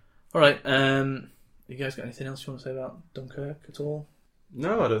 All right. You guys got anything else you want to say about Dunkirk at all?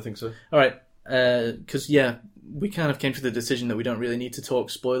 No, I don't think so. All right. Because we kind of came to the decision that we don't really need to talk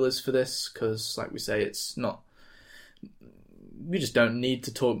spoilers for this because, like we say, it's not. We just don't need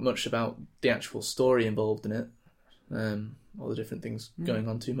to talk much about the actual story involved in it, all the different things going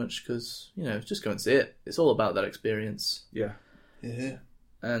on too much because just go and see it. It's all about that experience. Yeah. Yeah.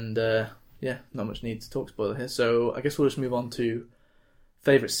 And not much need to talk spoiler here. So I guess we'll just move on to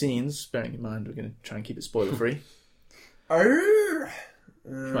favourite scenes. Bearing in mind we're going to try and keep it spoiler free.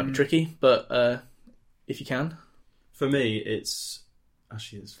 Might be tricky, but if you can. For me, it's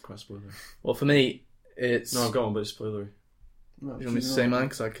quite spoilery. Well, for me, it's no. Go on, but it's spoilery. You want me to say mine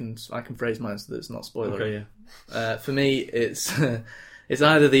because I can phrase mine so that it's not spoilery. Okay, yeah. For me, it's it's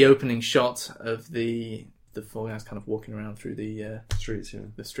either the opening shot of the four guys kind of walking around through the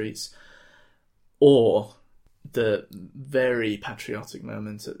streets, or the very patriotic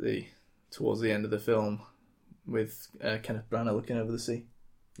moment towards the end of the film with Kenneth Branagh looking over the sea.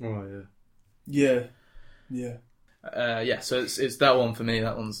 Oh yeah. Yeah. So it's that one for me.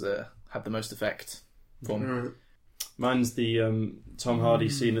 That one's had the most effect for me. Mine's the Tom Hardy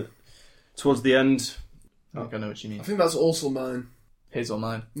scene towards the end. I think I know what you mean. I think that's also mine. His or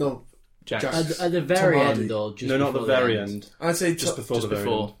mine? No. Jack's. At the very end, or just not the very end. I'd say just before the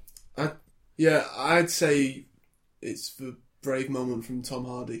very end. I'd say it's the brave moment from Tom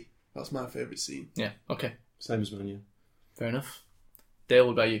Hardy. That's my favourite scene. Yeah, okay. Same as mine, yeah. Fair enough. Dale,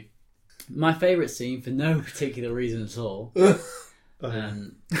 what about you? My favourite scene, for no particular reason at all,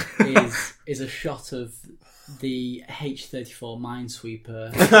 is a shot of the H-34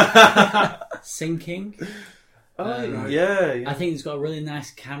 Minesweeper sinking. Yeah. I think it's got a really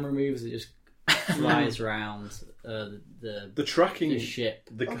nice camera moves that just flies around the tracking, the ship.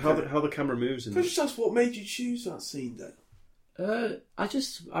 How the camera moves. Can I just ask what made you choose that scene, Dale?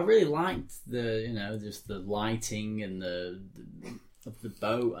 I really liked just the lighting and of the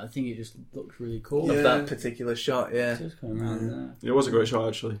boat. I think it just looked really cool. Of that particular shot, yeah. Just coming around there. It was a great shot,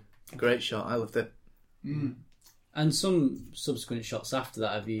 actually. Great shot. I loved it. And some subsequent shots after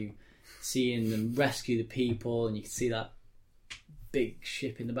that of you seeing them rescue the people, and you can see that big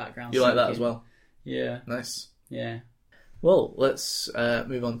ship in the background. You like that as well? Yeah. Nice. Yeah. Well, let's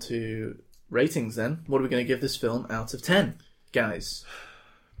move on to ratings then. What are we going to give this film out of 10, guys?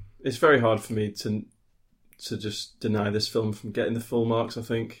 It's very hard for me to just deny this film from getting the full marks, I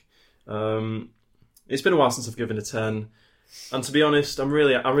think. It's been a while since I've given a 10. And to be honest, I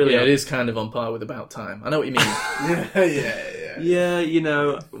really it is kind of on par with About Time. I know what you mean.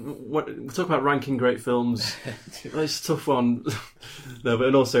 Yeah, we talk about ranking great films. It's a tough one. No, but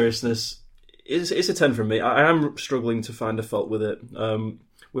in all seriousness, it's a 10 from me. I am struggling to find a fault with it.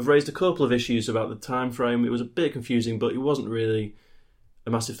 We've raised a couple of issues about the time frame. It was a bit confusing, but it wasn't really a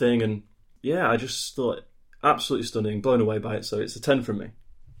massive thing. And yeah, I just thought absolutely stunning, blown away by it. So it's a 10 from me.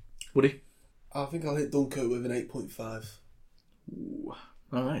 Woody? I think I'll hit Dunkirk with an 8.5. Ooh,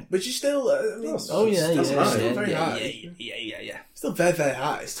 All right. Which is still, yeah. still very high. Yeah. Still very, very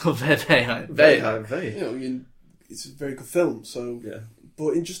high. Still very high. Very high. Very. You know, it's a very good film. So, Yeah.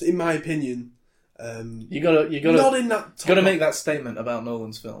 But in my opinion, You gotta not in that. gotta make that statement about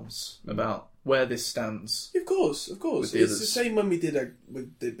Nolan's films about where this stands. Of course. With It's the the others. same when we did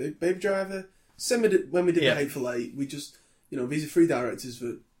Baby Driver. Same when we did Yeah. The Hateful Eight. We just, these are three directors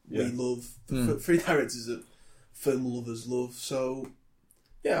that we love. Three directors that film lovers love. So,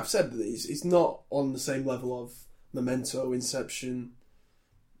 yeah, I've said that it's not on the same level of Memento, Inception,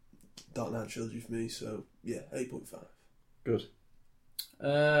 Dark Knight trilogy for me. So, yeah, 8.5. Good.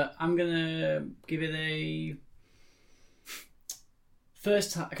 I'm gonna give it a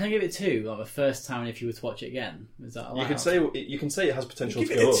first time. Can I give it 2? Like the first time, if you were to watch it again, is that allowed? You can say it has potential Give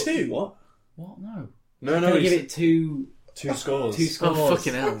to it go a up. 2. What? What? No. No. Can I give it 2? 2 scores. 2 scores. Oh,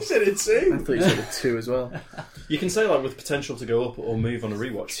 fucking hell. I said it I 2. thought you said a 2 as well. You can say with potential to go up or move on a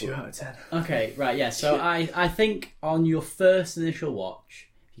rewatch. 2 out of 10. Okay, right, yeah. So I think on your first initial watch,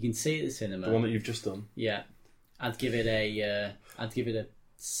 you can see it at the cinema. The one that you've just done. Yeah, I'd give it a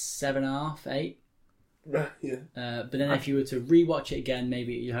 7.5, 8. Right, yeah. But then if you were to rewatch it again,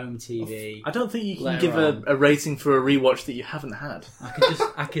 maybe at your home TV, I don't think you can Later give on. a rating for a rewatch that you haven't had. I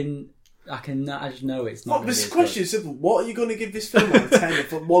just know it's not. What, this question is simple. What are you going to give this film out of 10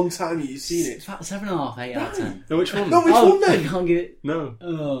 if at one time you've seen It's it? about 7.5, 8 out of 10. No, which one? No, which one I then? can't give it.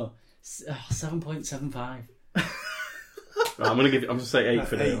 No. 7.75. Right, I'm gonna say 8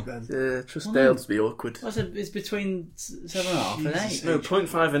 for Dale. 8 then. Trust Well, Dale no. to be awkward. Well, it's between 7.5 and 8. No,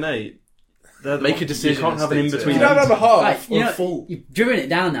 0.5 and 8. Make a decision. You can't have an in and stick to between. You don't have a half Right, or a full. you've driven it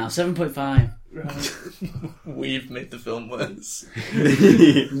down now. 7.5. We've made the film worse.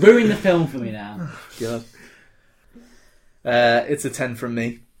 Ruin the film for me now. God. It's a 10 from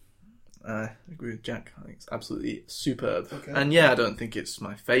me. I agree with Jack. I think it's absolutely superb. Okay. And yeah, I don't think it's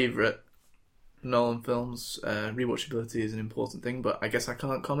my favourite Nolan films. Rewatchability is an important thing, but I guess I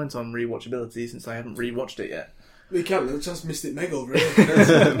can't comment on rewatchability since I haven't rewatched it yet. We can't. It's just Mystic Meg over it.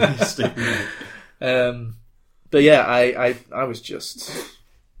 But yeah, I was just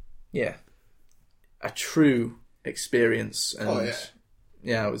a true experience, and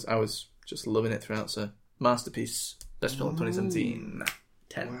I was just loving it throughout. So masterpiece, best film of 2017,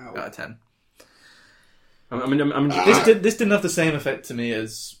 10 Wow. out of 10. I mean, This didn't have the same effect to me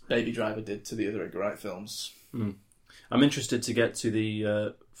as Baby Driver did to the other Edgar Wright films. I'm interested to get to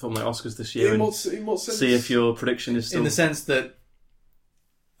the film like Oscars this year In and what sense? see if your prediction is still. In the sense that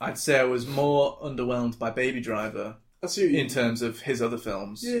I'd say I was more underwhelmed by Baby Driver I see what you in terms of his other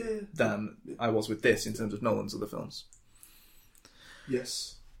films than I was with this in terms of Nolan's other films.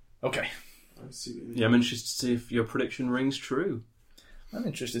 Yes. Okay. I see what you mean. Yeah, I'm interested to see if your prediction rings true. I'm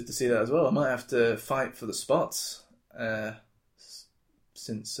interested to see that as well. I might have to fight for the spots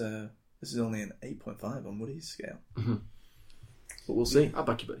since this is only an 8.5 on Woody's scale. Mm-hmm. But we'll see. I'll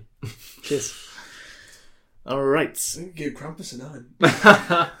back you, buddy. Cheers. All right. Give Krampus a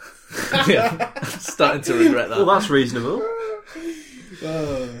 9. Yeah. Starting to regret that. Well, that's reasonable.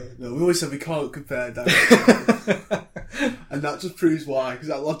 No, we always said we can't compare that. And that just proves why, because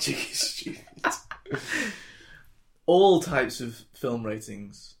that logic is stupid. All types of film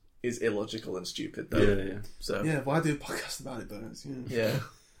ratings is illogical and stupid, though. Yeah. So Yeah, why do a podcast about it, Bert? yeah.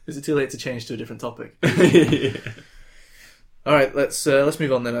 Is it too late to change to a different topic? Yeah. All right, let's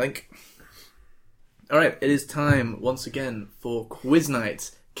move on then, I think. All right, it is time once again for quiz night.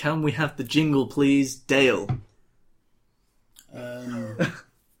 Can we have the jingle, please, Dale?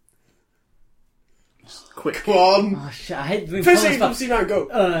 Quick. Come on. Oh shit! I hate doing First podcasts, thing but- from C9,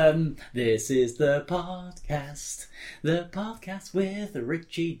 go. This is the podcast with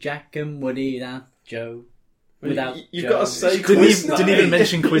Richie, Jack, and Woody, and Joe. Without You've Joe. got to say Didn't quiz even, didn't even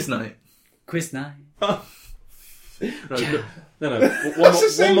mention quiz night. Quiz night. No.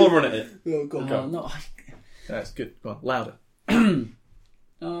 One more run at it. Oh, go on, go. Oh no! That's good. Go on, louder.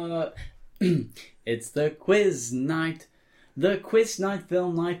 It's the quiz night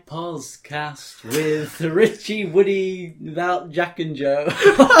film night podcast with Richie, Woody, without Jack and Joe.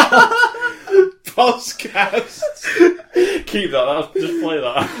 Podcast. Keep that. Just play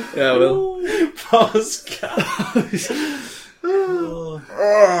that. Yeah, well. Podcast.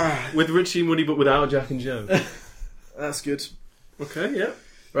 With Richie and Woody, but without Jack and Joe. That's good. Okay, yeah.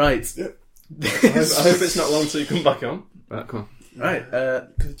 Right. Yep. I hope it's not long till you come back on. Right, come on. Right.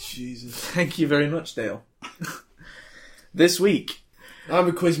 Good Jesus. Thank you very much, Dale. This week, I'm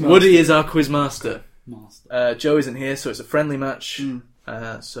a quiz master. Woody is our quiz master. Master. Joe isn't here, so it's a friendly match.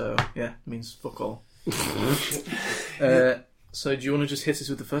 So, yeah, it means fuck all. So do you want to just hit us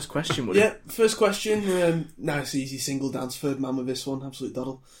with the first question, Woody? Yeah, first question. Nice, easy, single down to third man with this one. Absolute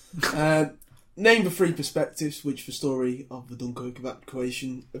doddle. Name the three perspectives which the story of the Dunkirk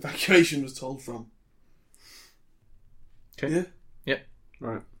evacuation was told from. Okay. Yeah? Yep.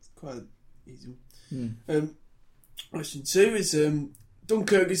 Right. It's quite an easy one. Question 2 is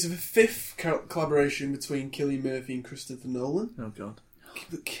Dunkirk is the fifth collaboration between Cillian Murphy and Christopher Nolan. Oh, God.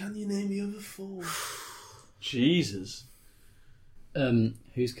 But can you name the other 4? Jesus.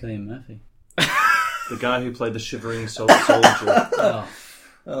 Who's Cillian Murphy? The guy who played the shivering soldier.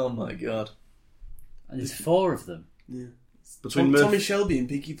 Oh, my God. And there's 4 of them. Yeah. Between Tommy Shelby and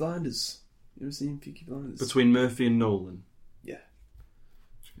Peaky Blinders. You ever seen Peaky Blinders? Between Murphy and Nolan. Yeah.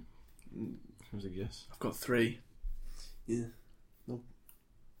 Who's a guess? I've got 3. Yeah.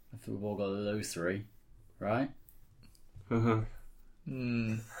 I think we've all got those 3, right? Uh-huh.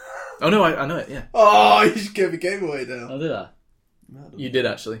 Oh, no, I know it, yeah. Oh, you just gave the game away now. Oh, did I? You did,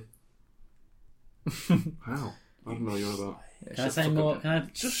 actually. How? I don't know what you're about. Yeah, Can I shut say the fuck more? up. Can I?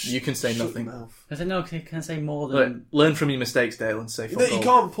 You can say Shut nothing. your mouth. Can I say no? Can I say more than? Look, learn from your mistakes, Dale, and say fuck You all.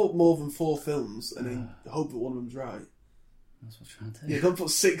 can't put more than 4 films and then hope that one of them's right. That's what I'm trying to do. You can't put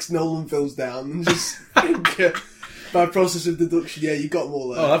 6 Nolan films down and just think, by process of deduction, yeah, you got them all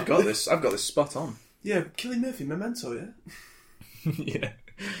there. Oh, I've got this spot on. Yeah, Cillian Murphy, Memento, yeah? Yeah.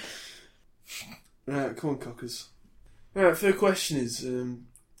 Right, come on, cockers. Right, third question is,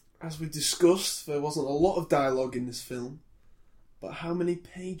 as we discussed, there wasn't a lot of dialogue in this film, but how many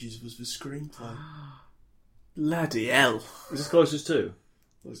pages was the screenplay? Bloody hell. Is this closest to?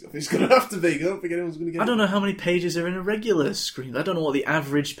 I think it's going to have to be. I don't think anyone's going to get I don't it. know how many pages are in a regular screen. I don't know what the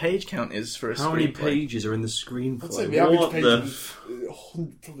average page count is for a How many screenplay. pages are in the screenplay? I'd say the average What page the was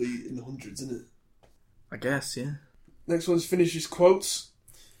probably in the hundreds, isn't it? I guess, yeah. Next one's finishes quotes.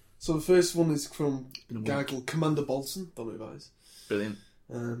 So the first one is from a Been a guy week. called Commander Bolton. Don't know who that is. Brilliant.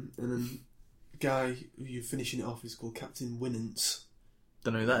 And then the guy who you're finishing it off is called Captain Winant.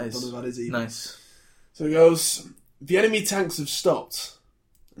 Don't know who that Don't is. know who that is either. Nice. So he goes, the enemy tanks have stopped.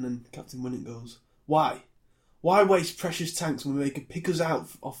 And then Captain Winant goes, why? Why waste precious tanks when they can pick us out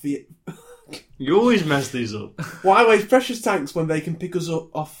off the... You always mess these up. Why waste precious tanks when they can pick us up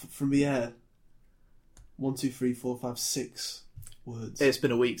off from the air? 1, 2, 3, 4, 5, 6 words. It's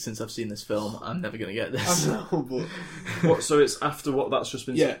been a week since I've seen this film. I'm never going to get this. I know, but... What? So it's after what that's just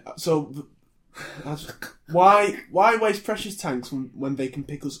been Yeah, so... Why waste precious tanks when they can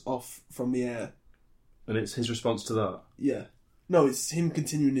pick us off from the air? And it's his response to that. Yeah. No, it's him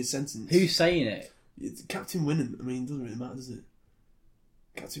continuing his sentence. Who's saying it? It's Captain Winant. I mean, it doesn't really matter, does it?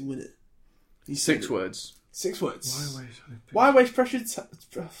 Captain Winant. He's 6 words. 6 words. Why waste? Why waste precious...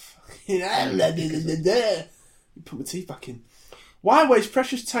 You put my teeth back in. Why waste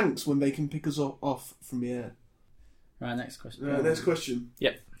precious tanks when they can pick us off from the air? Right, next question. Next question.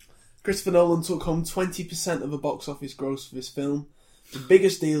 Yep. Christopher Nolan took home 20% of the box office gross for this film. The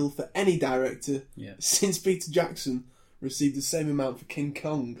biggest deal for any director since Peter Jackson received the same amount for King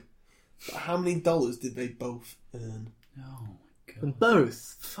Kong. But how many dollars did they both earn? Oh my god. And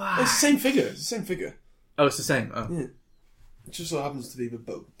both. Fuck. It's the same figure. It's the same figure. Oh, it's the same. Oh. Yeah. It just so happens to be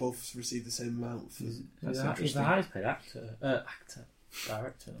that both received the same amount. For, That's He's interesting. the highest paid director. At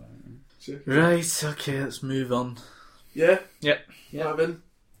the moment. Sure. Right, okay, let's move on. Yeah? Yep. Yeah. Right then.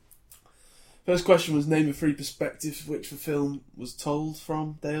 First question was name the 3 perspectives which the film was told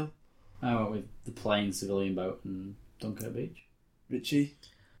from, Dale. I went with the plane, civilian boat, and Dunkirk Beach. Richie.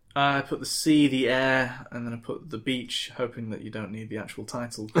 I put the sea, the air, and then I put the beach, hoping that you don't need the actual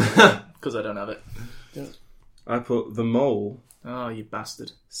title, because I don't have it. Yeah. I put the mole, Oh, you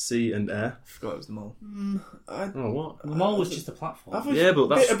bastard. sea and air. I forgot it was the mole. Oh, what? The mole was just a platform. I thought Yeah, but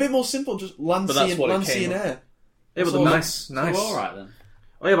that's... a bit more simple, just land, But sea, that's and, what it land, sea came and up. air. Yeah, but the Nice. We're all right then.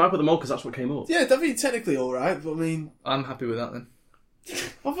 Oh yeah, but I put the mole because that's what came up. Yeah, that'd be technically alright, but I mean, I'm happy with that then.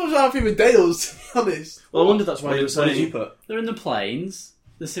 I was happy with Dale's, to be honest. Well, I wondered that's why What you were did you saying... put? They're in the planes,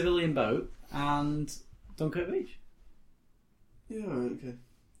 the civilian boat, and Dunkirk Beach. Yeah, alright, okay.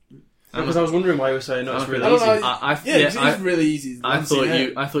 Because I was wondering why you were saying no, it's really I don't easy. know. Yeah, It's really easy. I Land, sea, thought and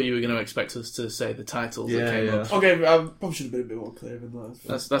air. you were going to expect us to say the titles that Yeah, came yeah. up. Okay, but I probably should have been a bit more clear than that.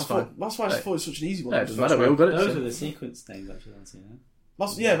 That's I fine. thought- that's why I thought it was such an easy one. Yeah, it doesn't matter. We all got it. Those so. are the sequence names actually. That's,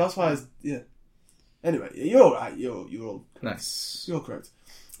 you know. That's why. Anyway, you're all right. You're all Nice. you're correct.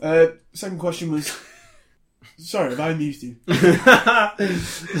 Second question was. Sorry, have I amused you? What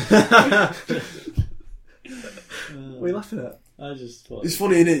are you laughing at? I just thought. It's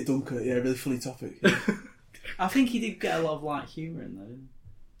funny, isn't it, Dunkirk? Yeah, really funny topic. Yeah. I think he did get a lot of light humour in there, didn't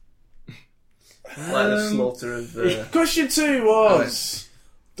he? Like the slaughter of... Question 2 was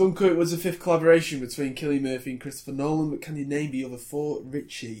Dunkirk was the 5th collaboration between Cillian Murphy and Christopher Nolan, but can you name the other 4?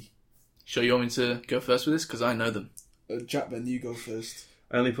 Richie. Sure, you want me to go first with this? Because I know them. Jack, then you go first.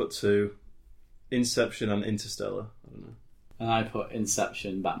 I only put 2. Inception and Interstellar. I don't know. And I put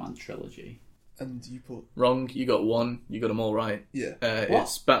Inception, Batman trilogy. And you put... Wrong, you got 1. You got them all right. Yeah.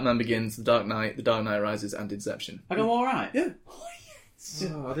 It's Batman Begins, The Dark Knight Rises, and Inception. I got them all right? Yeah.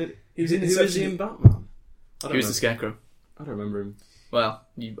 Oh, I did. He was in Who is Inception. he in Batman? He was the Scarecrow. I don't remember him. Well,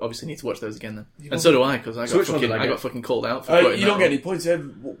 you obviously need to watch those again then. And so do I, because I got fucking called out for quoting you don't that get any points. It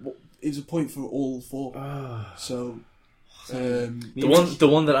was a point for all 4. So... the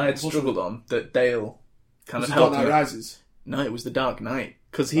one that I had struggled on, that Dale kind of Dark helped Knight me. Rises? No, it was The Dark Knight.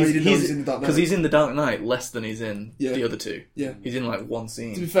 Because you didn't know he's in The Dark Knight? he's in The Dark Knight less than he's in Yeah. the other 2. Yeah. He's in like one To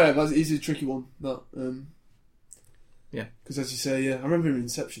scene. be fair, he's a tricky one. That, Yeah. Because as you say, yeah, I remember him in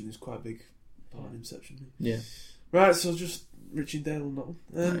Inception. He was quite a big part in Inception. Yeah. Right, so just Richie and Dale on that one.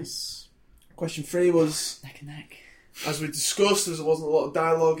 Nice. Question 3 was, Neck and neck. as we discussed, there wasn't a lot of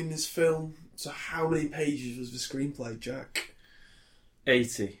dialogue in this film. So how many pages was the screenplay, Jack?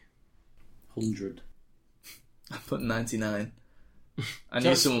 80. 100. I put 99. I knew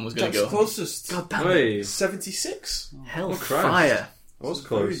Jack's- someone was going to Jack's go. closest. God damn it. Wait, 76. Hellfire. I was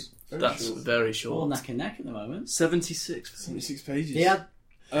close. Very That's short. very All short. neck and neck at the moment. 76. 76 pages. Yeah.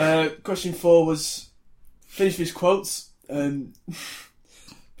 Question 4 was, finish these quotes. The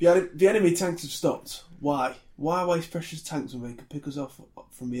enemy tanks have stopped. Why? Why waste precious tanks when they could pick us off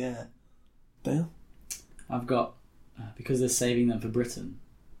from the air? Dale? I've got... because they're saving them for Britain.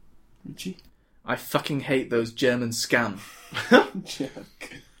 Richie? I fucking hate those German scam.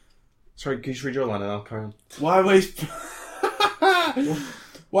 Jack? Sorry, can you just read your line and I'll carry on? Why waste...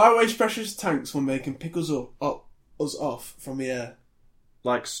 Why waste precious tanks when they can pick us off from the air?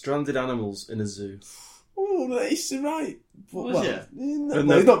 Like stranded animals in a zoo. Oh, that's right. Was it? No,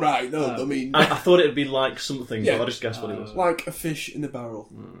 No. he's not right. No, I mean... I thought it'd be like something, Yeah. but I just guessed what it was. like a fish in a barrel.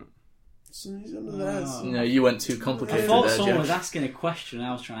 So he's under there. Oh. No, you went too I complicated thought there, someone Jack. was asking a question and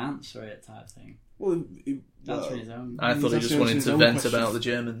I was trying to answer it type thing. Well, Answering his own. I thought he He's just actually wanted answering to his own vent question. about the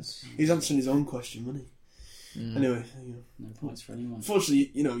Germans. He's answering his own question, wasn't he? Anyway, No points for anyone.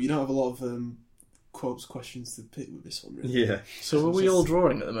 unfortunately, you don't have a lot of quotes, questions to pick with this one, really. Yeah. So are we all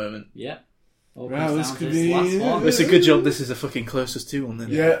drawing at the moment? Yeah. All Right, comes this down to could this be- last one. It's a good job this is a fucking closest to one then.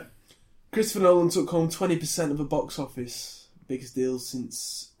 Yeah. Christopher Nolan took home 20% of the box office. Biggest deal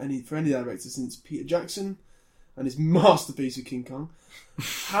for any director since Peter Jackson and his masterpiece of King Kong.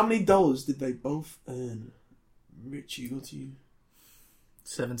 How many dollars did they both earn? Richie, go to you.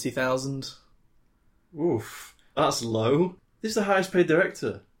 70,000. Oof. That's low. This is the highest paid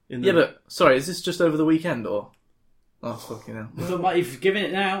director. Yeah, but, sorry, is this just over the weekend or? Oh, fucking hell. Doesn't matter if you've given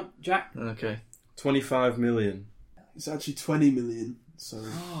it now, Jack. Okay. 25 million. It's actually 20 million, so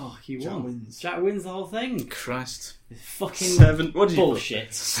Oh, he Jack won. wins. Jack wins the whole thing. Christ. It's fucking 7. What did you put?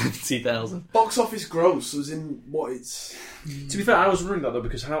 bullshit. 70,000. Box office gross was in what it's... To be fair, I was wondering that though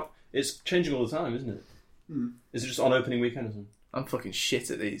because how it's changing all the time, isn't it? Is it just on opening weekend or something? I'm fucking shit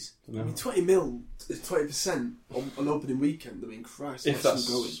at these. I don't know. I mean, 20 mil is 20% on opening weekend. I mean, Christ, If that's that's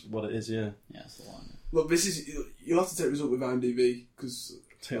still going. what it is, yeah. Yeah, that's the one. Look, this is... You'll have to take this up with IMDb, because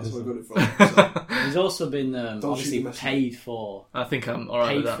Take that's this where I up. got it from. So. He's also been shoot obviously the messenger. paid for I think I'm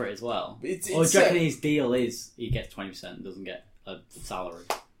alright with paid that. for it as well. It's Or do you set. reckon his deal is he gets 20% and doesn't get a salary?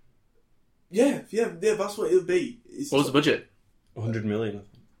 Yeah, that's what it'll be. It's What was the budget? 100 million. I think.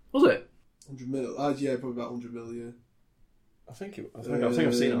 Was it? 100 mil. Yeah, probably about 100 mil, yeah. I think I've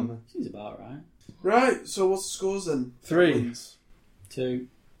seen it on there. Seems about right. Right, so what's the scores then? 3. Wins. 2.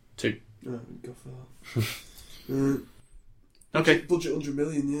 Right, go for that. Okay. Budget 100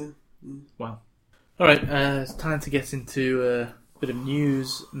 million, yeah. Wow. Alright, it's time to get into a bit of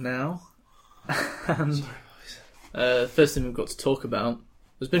news now. And, first thing we've got to talk about,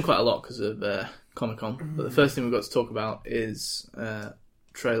 there's been quite a lot because of Comic-Con, but the first thing we've got to talk about is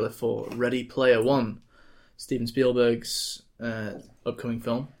trailer for Ready Player One, Steven Spielberg's upcoming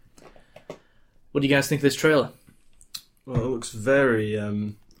film. What do you guys think of this trailer? Well, it looks very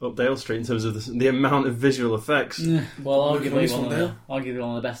up Dale Street in terms of the amount of visual effects. Well, Look at this one arguably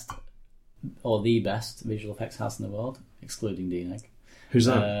one of the best, or the best visual effects house in the world, excluding DNEG. Who's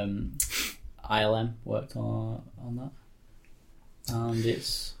that? ILM worked on that, and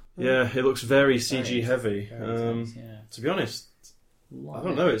it's Yeah, it looks very CG very- heavy. very intense, yeah. To be honest, Lot I of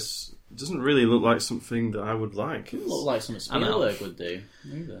don't it. know. It doesn't really look like something that I would like. Doesn't look like something I'm out. Spielberg would do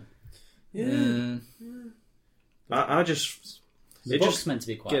either. Yeah. I just The It book's just meant to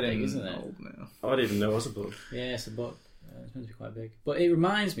be quite Getting big, isn't it? old now. I didn't even know it was a book. Yeah, it's a book. It's meant to be quite big. But it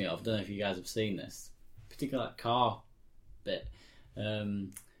reminds me of, I don't know if you guys have seen this, particular car bit.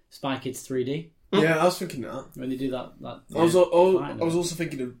 Spy Kids 3D. Yeah, I was thinking that. When they do that I was also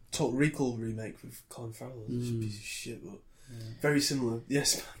thinking of Total Recall remake with Colin Farrell. It's a piece of shit, but very similar.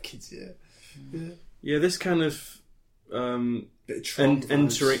 Yes, Spy Kids. Yeah. This kind of bit of Tron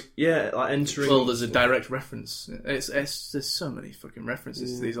entering. vibes. Yeah, like entering. Well, there's a direct reference. There's so many fucking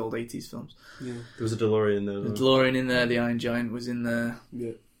references to these old 80s films. Yeah. There was a DeLorean there. The DeLorean in there, the Iron Giant was in there.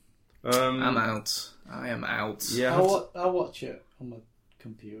 Yeah. I'm out. I am out. Yeah, I'll watch it on my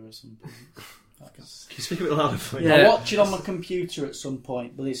computer or something. Can you speak a bit louder, please? Yeah. I'll watch it on my computer at some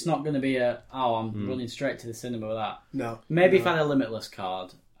point, but it's not going to be I'm running straight to the cinema with that. No. Maybe if I had a Limitless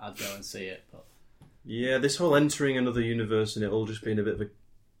card, I'd go and see it. But Yeah, this whole entering another universe and it all just being a bit of a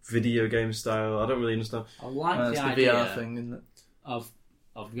video game style, I don't really understand. I like That's the the idea VR thing, isn't it? of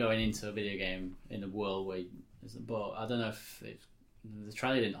going into a video game in a world where, but I don't know if the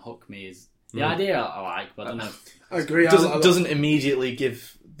trailer didn't hook me. Is the idea I like, but I don't know. I agree. Doesn't immediately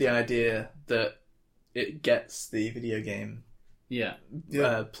give the idea that it gets the video game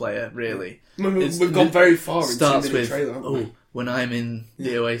player, really. We've gone very far into Starts the with, trailer, haven't we? when I'm in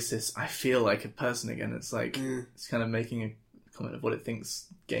the Oasis, I feel like a person again. It's like, it's kind of making a comment of what it thinks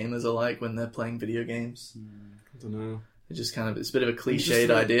gamers are like when they're playing video games. I don't know. It's just kind of, it's a bit of a cliched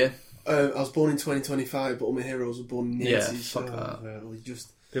idea. I was born in 2025, but all my heroes were born in the 80s. Fuck that. We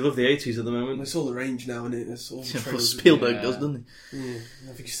just... They love the 80s at the moment. It's all the range now, isn't it? It's all the trailers. Spielberg does, doesn't he?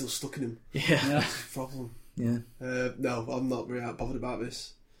 I think he's still stuck in him. Yeah. That's the problem. Yeah. No, I'm not really bothered about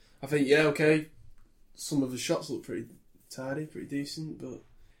this. I think, okay, some of the shots look pretty tidy, pretty decent, but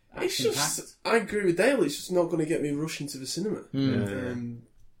it's just... I agree with Dale, it's just not going to get me rushing to the cinema.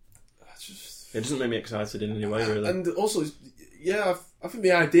 It doesn't make me excited in any way, really. And also, I think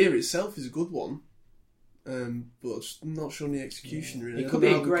the idea itself is a good one. But just not showing the execution, really. It could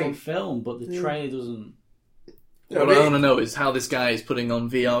be a great film, but the trailer doesn't... What I want to know is how this guy is putting on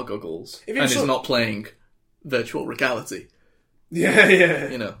VR goggles and is not playing virtual reality. Yeah.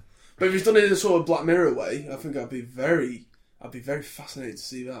 You know. But if he's done it in a sort of Black Mirror way, I think I'd be very fascinated to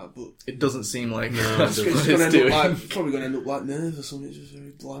see that. But it doesn't seem like that's what it's doing. Probably going to end up like Nerve or something. It's just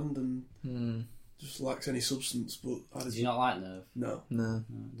very bland and just lacks any substance. But did you not like Nerve? No.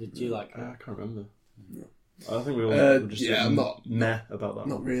 Did you like it? I can't remember. No. I think we all just I'm not meh about that.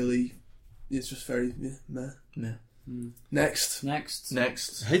 Not really. It's just very meh. Next. I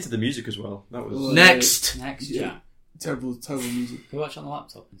hated the music as well. That was next, Jack. Terrible music. Can we watch it on the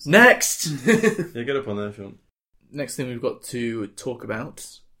laptop instead? Next. Yeah, get up on there if you want. Next thing we've got to talk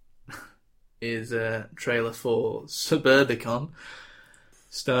about is a trailer for Suburbicon,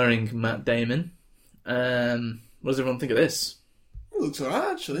 starring Matt Damon. What does everyone think of this? It looks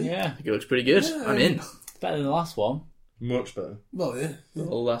alright, actually. Yeah. I think it looks pretty good. I'm in. Better than the last one. Much better. Well, yeah. The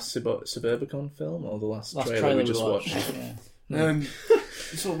last Suburbicon film or the last trailer we just watched?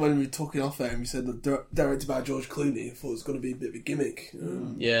 Sort of when we were talking off there and we said that directed by George Clooney, I thought it was going to be a bit of a gimmick.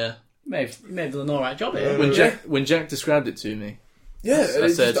 Yeah. May have done an alright job here. When Jack described it to me, I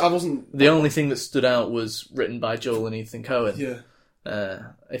said I wasn't. The only thing that stood out was written by Joel and Ethan Coen.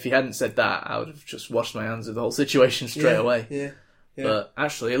 Yeah. If he hadn't said that, I would have just washed my hands of the whole situation straight away. Yeah. But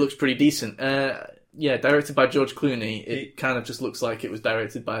actually, it looks pretty decent. Directed by George Clooney. It kind of just looks like it was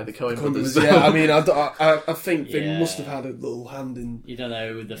directed by the Coen brothers. Yeah, I mean, I think they must have had a little hand in. You don't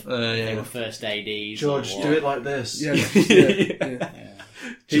know they were first ADs. George, do it like this. Yeah.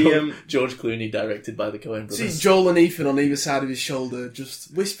 George Clooney directed by the Coen brothers. See Joel and Ethan on either side of his shoulder,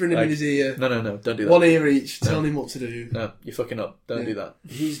 just whispering in his ear. No, don't do that. One ear each, telling him what to do. No, you're fucking up. Don't do that.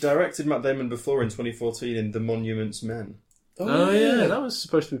 He's directed Matt Damon before in 2014 in The Monuments Men. Oh yeah, that was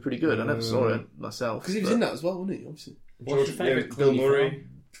supposed to be pretty good. I never saw it myself. Because he was in that as well, wasn't he? Obviously. What's your favourite Bill Clooney Murray.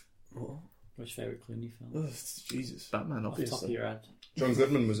 film? What's your favourite Clooney film? Oh, Jesus. Batman, Off the top of obviously. your head. John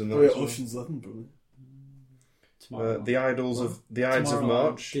Goodman was in that. Oh, yeah, Ocean's 11, probably. The Ides of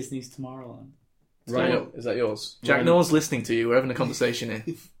March. Disney's Tomorrowland. Right, is that yours? Jack, no one's listening to you. We're having a conversation here.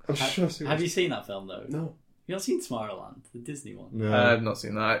 Have you seen that film though? No. You not seen Tomorrowland, the Disney one? No. I've not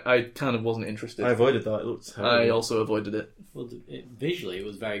seen that. I kind of wasn't interested. I avoided that. It looked terrible. I also avoided it. Well, visually it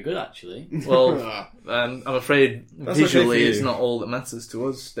was very good actually. Well, I'm afraid That's visually okay for it's you. not all that matters to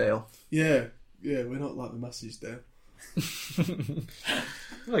us, Dale. Yeah, we're not like the masses there.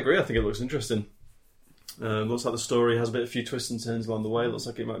 I agree. I think it looks interesting. Looks like the story has a few twists and turns along the way. Looks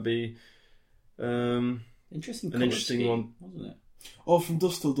like it might be interesting. An interesting scheme, one, wasn't it? Oh, From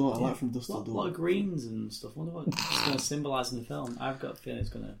Dusk Till Dawn. I like From Dusk Till A lot Dawn. of greens and stuff. I wonder what it's going to symbolise in the film. I've got a feeling it's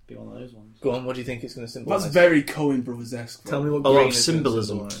going to be one of those ones. Go on, what do you think it's going to symbolise? That's very Coen Brothers-esque. Tell me what A lot green of is gonna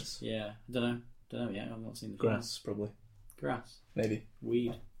symbolism. symbolise. Yeah, don't know yet. I've not seen the Grass, probably. film. Grass, Maybe.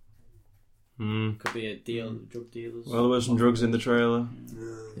 weed. Could be a deal, drug dealers. Well, there were some drugs in the trailer.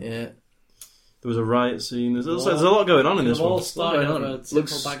 Yeah. There was a riot scene. There's a lot going on in this one. All started Going on on. a simple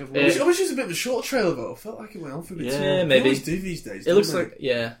Looks- bag of I worms. wish it was a bit of a short trailer though. I felt like it went on for a bit. Yeah, too long. maybe. They always do these days. It looks don't like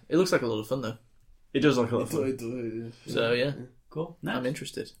it looks like a lot of fun though. It does look a lot of they? fun. It do, yeah. So yeah, Cool. I'm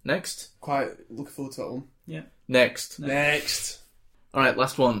interested. Next. Quite looking forward to that one. Next. Next. All right,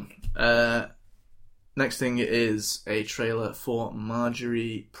 last one. Next thing is a trailer for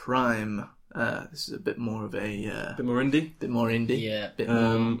Marjorie Prime. This is a bit more of a Bit more indie. bit more indie. Yeah. Bit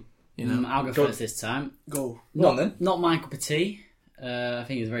more, you know. I'll go first this time. Go. Go on then. Not my cup of tea. I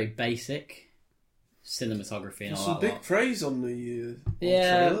think it's very basic cinematography and There's all some that. big lot. praise on the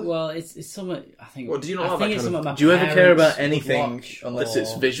Yeah, trailer. well, it's somewhat. I think. What, do you not I have think that it's kind of- something my Do you ever care parents about would anything watch, unless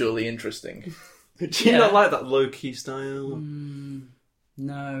it's or- visually interesting? Do you Yeah. not like that low-key style?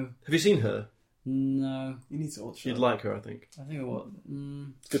 No, Have you seen her? no. You need to watch that. You'd like her, I think. I think what.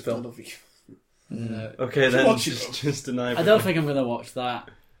 Good I film. don't think. No. Okay, then Watch it, though. just deny. I don't think I'm going to watch that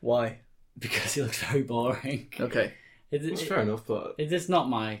Why? because it looks very boring. Okay. It's fair enough, but It is not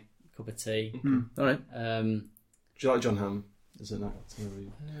my cup of tea. All right. do you like John Hamm? Is it not?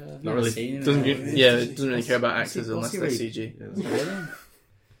 I've Not never really. seen him. Doesn't Yeah. it doesn't really care about What's he- actors what's unless he they're really- CG. Yeah, that's Really?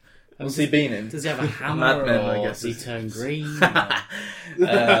 What's he been in? Does he have a hammer Mad Men, or I guess, does he is- turn green?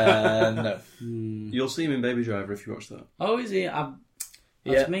 No. You'll see him in Baby Driver if you watch that. Oh, is he? I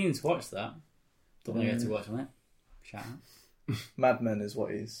Yeah. was meaning to watch that. Don't want to get to watch on it. Shout out. Mad Men is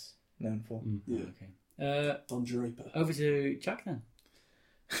what he's known for. Yeah. Okay. Don Draper. Over to Jack then.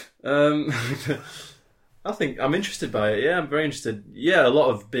 I think I'm interested by it. Yeah, I'm very interested. Yeah, a lot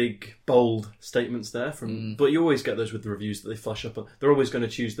of big, bold statements there but you always get those with the reviews that they flash up. They're always going to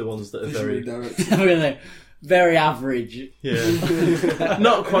choose the ones that are Visually very, directed. I'm going to say, very average. yeah,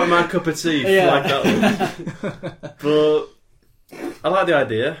 not quite my cup of tea. Yeah. Like that one. But I like the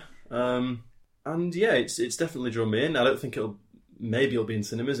idea. And yeah, it's definitely drawn me in. I don't think maybe it'll be in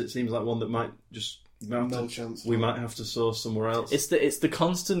cinemas. It seems like one that might just No chance. we might have to source somewhere else. It's the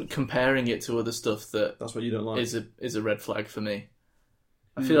constant comparing it to other stuff that That's what you don't like. is a red flag for me.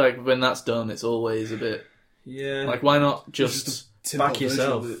 I feel like when that's done, it's always a bit Yeah. like, why not just Back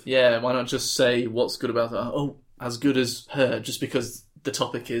yourself. why not just say what's good about that? Oh, as good as her, just because the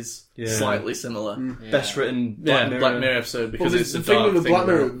topic is slightly similar. Best written Yeah, Black Mirror. episode Well, because it's the a thing dark with the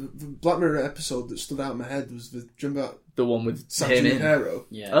thing. Black Mirror episode that stood out in my head was the. Do you remember The one with that him San in. Junipero?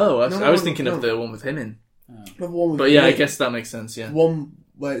 Yeah. Oh, No, I was no, thinking no. of the one with him in. The one with But yeah, I women. guess that makes sense. Yeah, The one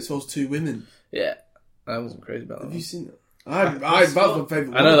where it's those two women. yeah. I wasn't crazy about that. Have one. you seen that? That's my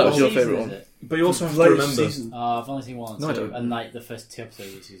favourite. I know that was What your season favourite is one. it? But you also have to Latest remember. season. I've only seen one and No, I two, don't. and like the first 2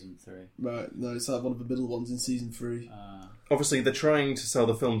 episodes of season 3. Right, no, it's like one of the middle ones in season 3. Obviously, they're trying to sell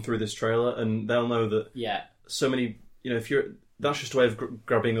the film through this trailer, and they'll know that Yeah. so many. If you're, that's just a way of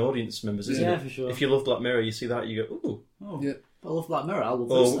grabbing audience members, isn't Yeah, it? for sure. If you love Black Mirror, you see that, you go, ooh. Oh, Yeah. I love Black Mirror. I love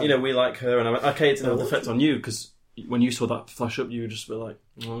this. Or we like her, and I went, okay, it's an effect on you because when you saw that flash up, you would just be like,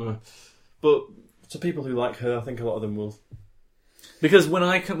 oh. But to people who like her, I think a lot of them will. Because when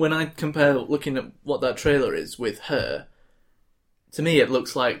I compare looking at what that trailer is with her, to me it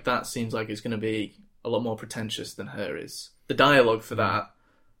looks like that seems like it's going to be a lot more pretentious than her is. The dialogue for that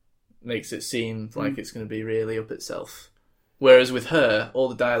makes it seem like it's going to be really up itself. Whereas with her, all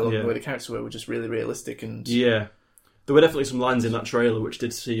the dialogue and the way the characters were just really realistic and Yeah. There were definitely some lines in that trailer which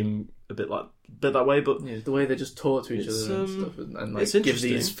did seem a bit that way, but yeah, the way they just talk to each It's, other and stuff, and like it's give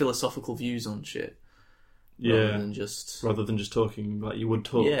interesting. these philosophical views on shit. yeah, Rather than just talking like you would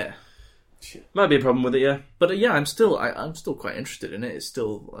talk. yeah. Might be a problem with it, yeah. But yeah, I'm still quite interested in it. It's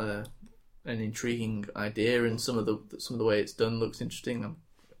still an intriguing idea, and some of the way it's done looks interesting. I'm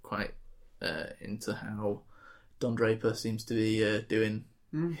quite into how Don Draper seems to be doing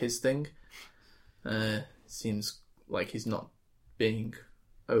his thing. Seems like he's not being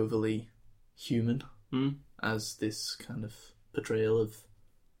overly human as this kind of portrayal of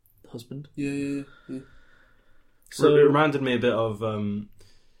the husband. Yeah. So it reminded me a bit of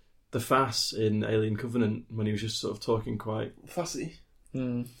the Fass in Alien Covenant when he was just sort of talking quite. Fassy.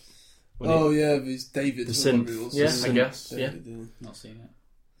 Mm. Yeah, there's David. The or whatever synth. it was. Yeah, The I synth. guess. David, Yeah. Not seen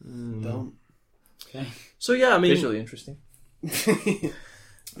it. Don't. Okay. So yeah, I mean, Visually interesting.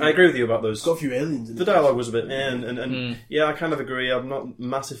 I agree with you about those. It's got a few aliens in The it. dialogue was a bit, and yeah, I kind of agree. I'm not a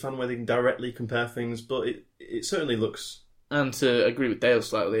massive fan where they can directly compare things, but it certainly looks. And to agree with Dale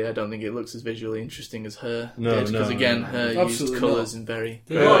slightly, I don't think it looks as visually interesting as her No, did, because no, again, no. her used Absolutely colours not. in very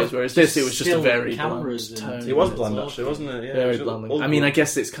There are ways, whereas this, it was just a still very cameras blunt and- tone. It was Yeah. bland, actually, wasn't it? Yeah, Very it was bland. all I mean, I good.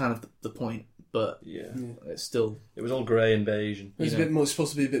 guess it's kind of the point, but Yeah. it's still It was all grey and beige. And, It's you a bit know. more. It's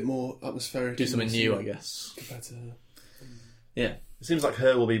supposed to be a bit more atmospheric. do something in new, this, I guess. compared to her. Yeah. It seems like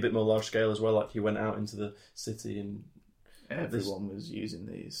Her will be a bit more large scale as well. Like he went out into the city and everyone was using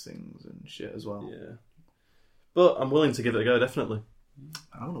these things and shit as well. Yeah, but I'm willing to give it a go. Definitely.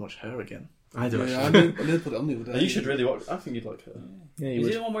 I want to watch Her again. I do. Yeah, actually. I did put it on the other day. You should really watch. I think you'd like Her. Yeah, Is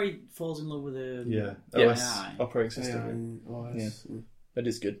it the one where he falls in love with a... Yeah. Yes. OS operating system. OS. That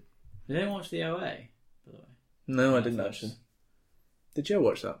is good. Did anyone watch the OA, by the way? No, I didn't actually. Did you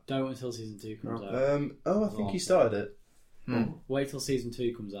watch that? Don't wait until season 2 comes out. I think you started it. Wait till season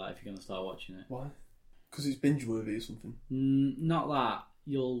 2 comes out if you're going to start watching it. Why? Because it's binge worthy or something. Not that.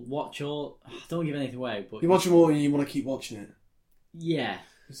 You'll watch all... Don't give anything away, but... You watch them all and you want to keep watching it. Yeah.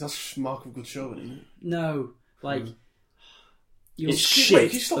 That's mark of a good show, isn't it? No, like... It's shit. Wait,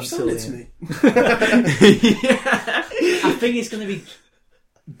 can you stop saying it to me? I think it's going to be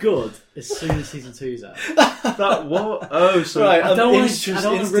good as soon as season 2's out. That what? Oh, so Right, I don't want just to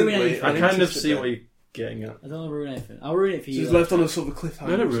ruin instantly- anything. I kind of see what you're getting at. I don't want to ruin anything. I'll ruin it for So you. it's left on a sort of a cliffhanger.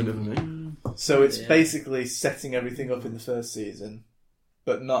 No, don't or ruin it something. for me. So it's Yeah. basically setting everything up in the first season,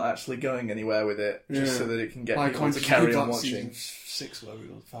 but not actually going anywhere with it, just Yeah. so that it can get Like, people to kind of carry keep on that watching. season 6 or whatever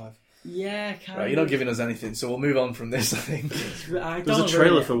it was, 5. Yeah, kind Right, of. you're not giving us anything, so we'll move on from this, I think. I don't There's a wanna trailer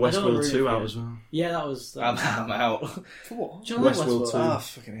ruin it. for I don't wanna Westworld ruin 2 it out for as you. well. Yeah, that was... I'm out. For what? Do you like Westworld 2. I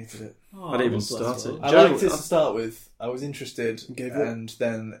fucking hated it. Oh, I didn't even love start Westworld. it. I Joe, liked it to start with. I was interested, Gave up. and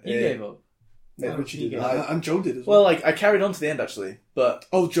then You gave up. Yeah, No, Richie you did. gave up. And Joe did as well. Well, like I carried on to the end actually, but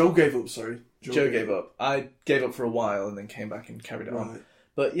Oh, Joe gave up, sorry. Joe gave up. I gave up for a while and then came back and carried it on. Right.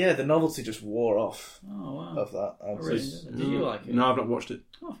 But yeah, the novelty just wore off Oh, wow. of that. I really did. Did you like it? No, I've not watched it.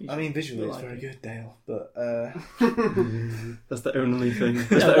 Oh, you I mean, should- visually you it's like very it. good, Dale. But That's the only thing.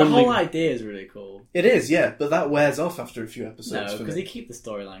 That's Yeah, the the only. whole idea is really cool. it is, yeah. But that wears off after a few No, episodes. for because me. they keep the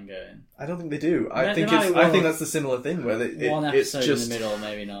storyline going. I don't think they do. I They think might it's. well- I think that's the similar thing where One it's episode just in the middle,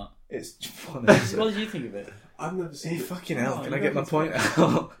 maybe not. it's one What episode. did you think of it? I've never Hey, seen it. fucking hell! Oh, Can you I get my haven't point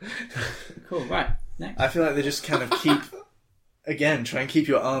out? Cool, right. Next. I feel like they just kind of keep, again, try and keep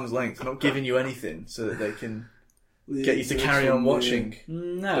you at arm's length, not giving you anything, so that they can get you to carry on watching.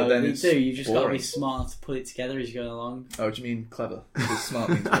 No, But then you it's do. You've just got to be boring. smart enough to put it together as you go along. Oh, do you mean clever? Because smart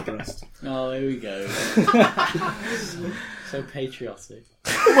means all the rest. Oh, here we go. So patriotic.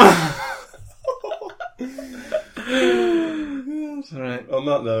 Alright. On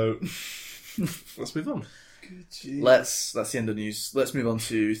that note, let's move on. That's the end of news. Let's move on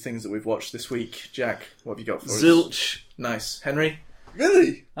to things that we've watched this week. Jack, what have you got for us? Zilch. Nice. Henry?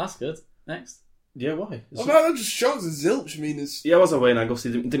 Really? That's good. Next. Yeah, why? I'm just shocked at Zilch. I mean, it's... Yeah, I was away in August.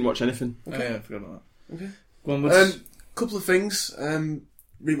 Didn't watch anything. Oh, yeah, I forgot about that. Okay. Go on, what's... Couple of things.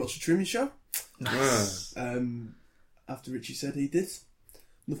 Rewatched The Truman Show. Nice. After Richie said he did.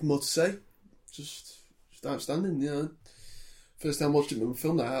 Nothing more to say. Just outstanding, you know. First time I watched it when we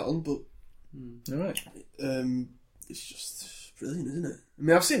filmed that out on, but Alright. it's just brilliant, isn't it? I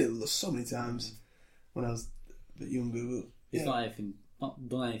mean, I've seen it so many times when I was a bit younger, but He's yeah. not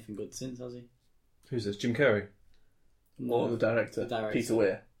done anything good since, has he? Who's this? Jim Carrey? Or the director, Peter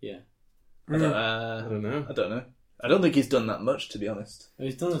Weir. Yeah. I don't, I don't know. I don't know. I don't think he's done that much, to be honest.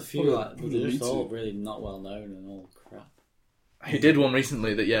 He's done a few, Probably- like, but probably they're just need to. all really not well known and all crap. He did one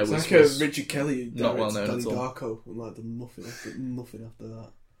recently that, yeah, It's was... like was Richard Kelly, who not well directed known Donnie at all. Darko, and like done nothing after that.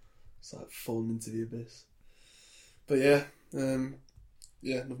 It's like fallen into the abyss. But yeah,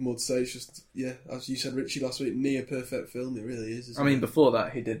 nothing more to say. It's just, yeah, as you said, Richie, last week, near perfect film. It really is. I mean, before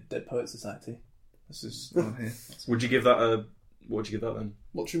that, he did Dead Poets Society. This is on here. Would you give that a? What would you give that then?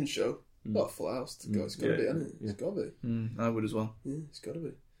 What Truman Show? Not a Full House. It's got to be, hasn't it? It's got to be. I would as well. Yeah, it's got to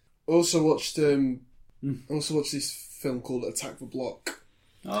be. Also watched this film called Attack the Block.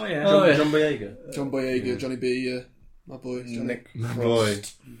 Oh, yeah. John Boyega. John Boyega, Johnny B, my boy, Johnny. Nick My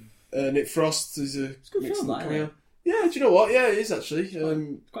Frost. boy. Nick Frost is a good excellent film, that, cameo. isn't it? Yeah, do you know what? Yeah, it is actually.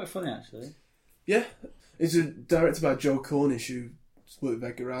 It's quite funny, actually. Yeah, it's directed by Joe Cornish, who's worked with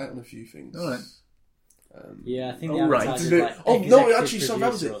Edgar Wright on a few things. All right. Yeah, I think Oh, the right. advertisers, like, Oh no! executive Actually, sorry,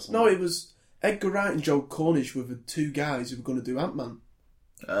 that was producer or it. something. No, it was Edgar Wright and Joe Cornish were the two guys who were going to do Ant-Man.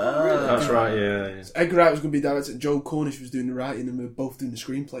 That's right. Yeah. Edgar Wright was going to be director, and Joe Cornish was doing the writing, and they were both doing the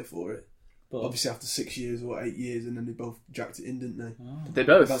screenplay for it. But, Obviously, after 6 years or 8 years, and then they both jacked it in, didn't they? They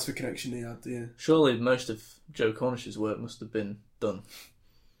both. That's the connection they had. Yeah, Surely most of Joe Cornish's work must have been done.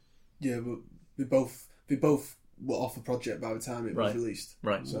 yeah, but they both were off the project by the time it was Right. released.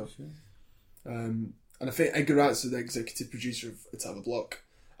 Right. So, and I think Edgar Wright's the executive producer of Attack the Block,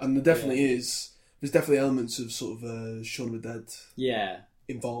 and there definitely is. There's definitely elements of sort of Shaun of the Dead yeah,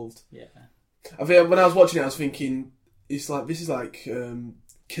 involved. yeah. I think when I was watching it, I was thinking, this is like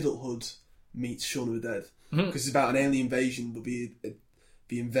Kiddlehood meets Shaun of the Dead, because it's about an alien invasion, but we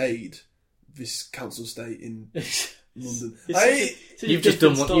invade this council state in London. You've just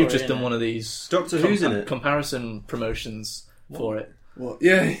done one. You've just done one of these Doctor Who's in it? Comparison promotions for it. What?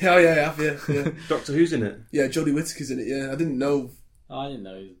 Yeah, I have. Yeah. Doctor Who's in it? Yeah, Jodie Whittaker's in it. Yeah, I didn't know. Oh, I didn't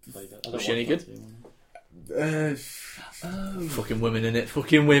know he played that. Was she any good? Fucking Fucking women in it.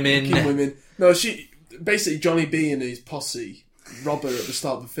 Fucking women. women. No, basically Johnny B and his posse rob her at the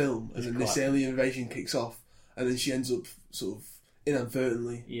start of the film, and then this alien invasion kicks off, and then she ends up sort of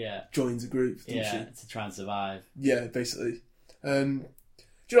inadvertently joins a group. To try and survive. Yeah, basically. Do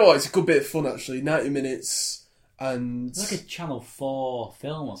you know what? It's a good bit of fun actually. 90 minutes, and It's like a Channel 4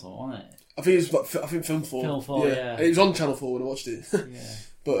 film or something, wasn't it? I think it was. I think Film 4. Film 4, yeah. It was on Channel 4 when I watched it. Yeah.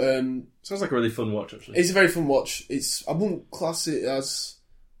 But Sounds like a really fun watch, actually. it's a very fun watch. I wouldn't class it as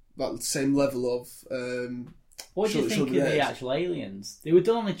that same level of. What do you think of the actual aliens? They were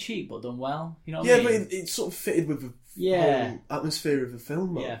done on the cheap, but done well. You know what I mean? But it sort of fitted with the whole atmosphere of the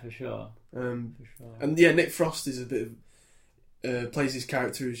film. Though. Yeah, for sure. And Nick Frost is a bit of plays his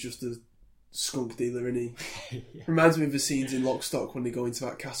character as just a skunk dealer, and he reminds me of the scenes in Lock, Stock when they go into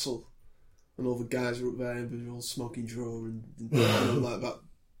that castle, and all the guys are up there and they're all smoking draw and like that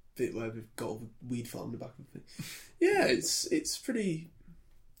bit where they've got all the weed farm in the back of the thing. Yeah, it's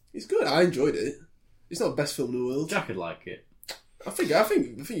good. I enjoyed it. It's not the best film in the world. Jack would like it. I think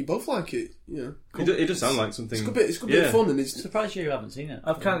you both like it. Yeah, cool. It does sound like something. It's a good bit of fun, and it's Surprised you haven't seen it.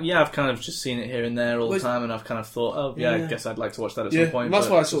 I've kind of just seen it here and there all the time, and I've kind of thought, I guess I'd like to watch that at some point. And that's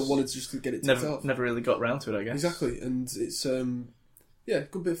why I sort of wanted to just get it ticked off. Never really got round to it, I guess. Exactly, and it's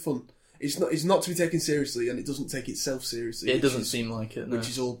good bit of fun. It's not to be taken seriously, and it doesn't take itself seriously. It doesn't seem like it, no. Which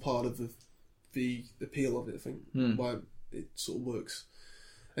is all part of the appeal of it. I think why it sort of works,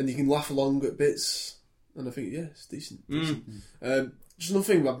 and you can laugh along at bits, and I think it's decent. Just another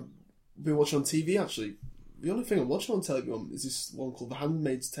thing I've been watching on TV actually. The only thing I'm watching on television is this one called The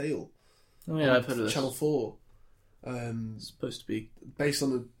Handmaid's Tale. Oh yeah, I've heard of this. Channel 4. It's supposed to be based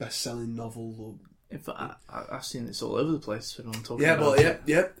on a best-selling novel. Or in fact, I've seen this all over the place. Everyone talking about it.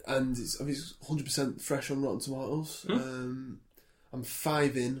 And it's 100% fresh on Rotten Tomatoes. I'm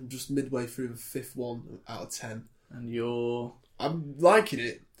 5 in. I'm just midway through the 5th one out of 10. And I'm liking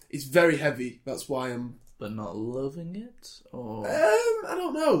it. It's very heavy. That's why I'm. But not loving it, or I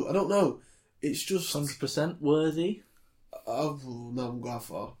don't know. It's just 100% worthy. No, I won't go that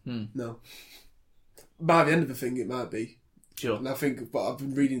far. No. By the end of the thing, it might be. Sure. And I think, but I've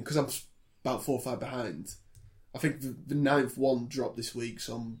been reading because I'm about 4 or 5 behind. I think the 9th one dropped this week,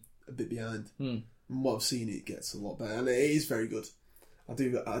 so I'm a bit behind. And what I've seen, it gets a lot better, and it is very good. I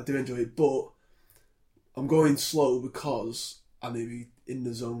do enjoy it, but I'm going slow because I need to be in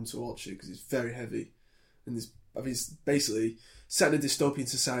the zone to watch it because it's very heavy. And it's basically set in a dystopian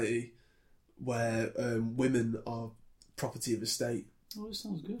society where women are property of the state. Oh, it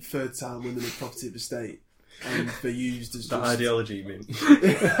sounds good. Third time women are property of the state. And they're used as that ideology, you mean?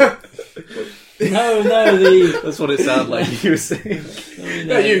 No, that's what it sounded like you were saying.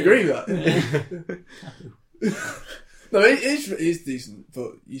 No, you agree with that? No, it is decent,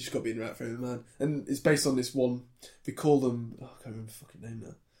 but you just got to be in the right frame of mind. And it's based on this one. They call them. I can't remember the fucking name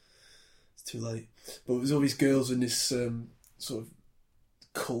now. It's too late. But there's all these girls in this sort of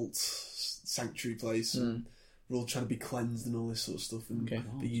cult sanctuary place, and we're all trying to be cleansed and all this sort of stuff, and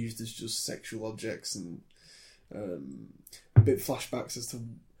they're used as just sexual objects, and a bit of flashbacks as to.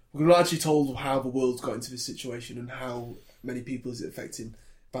 We're not actually told how the world's got into this situation and how many people is it affecting.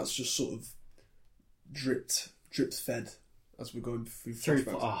 That's just sort of drip fed as we're going through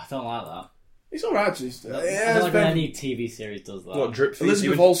flashbacks. I don't like that. It's alright actually. I don't like when any TV series does that. What, drip feeds?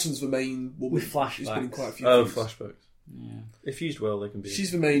 Elizabeth Olsen's the main woman. With flashbacks. She's been in quite a few things. Flashbacks. Yeah. If used well, they can be.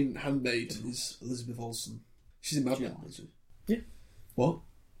 She's the main handmaid, is Elizabeth Olsen. She's in Mad Men, isn't she? Yeah. What?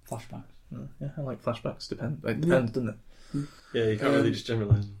 Flashbacks. Yeah, I like flashbacks. It depends, doesn't it? Yeah, you can't really just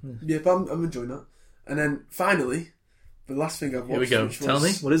generalise. Yeah, but I'm enjoying that. And then, finally, the last thing I've watched... Here we go. Tell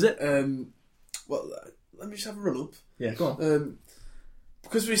me, what is it? Well, let me just have a run-up. Yeah, go on.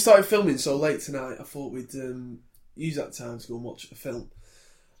 Because we started filming so late tonight, I thought we'd use that time to go and watch a film.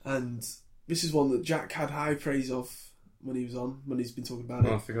 And this is one that Jack had high praise of when he was on, when he's been talking about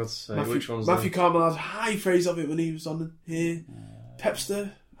it. I forgot to say, which one's Matthew Carmel had high praise of it when he was on here.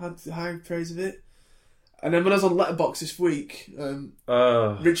 Pepster had high praise of it. And then when I was on Letterboxd this week,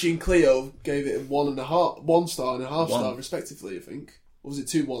 Richie and Cleo gave it 1 star and a half star respectively, I think. Or was it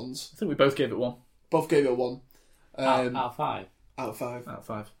 2 1s? I think we both gave it 1. Both gave it a 1. Out of 5? Out of 5. Out of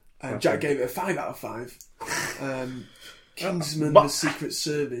 5. And Jack gave it a 5 out of 5. Kingsman: The Secret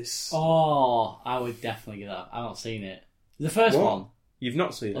Service. Oh, I would definitely give that. I've not seen it. The first one. You've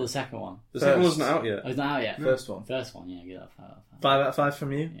not seen Or the it? second one? The second one's not out yet. Oh, it's not out yet. First one. First one, yeah, get that 5 out of 5. 5 out of 5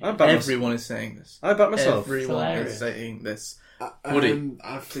 from you? I back Everyone is saying this. I back myself. Everyone hilarious. is saying this. Woody,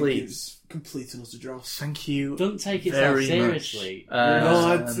 I think please. it's complete and utter dross. Thank you. Don't take itself very seriously. much. No,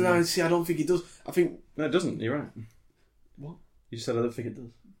 I don't think it does. I think No, it doesn't. You're right. What? You just said I don't think it does.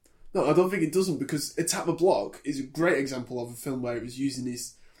 no, I don't think it doesn't because Attack the Block is a great example of a film where it was using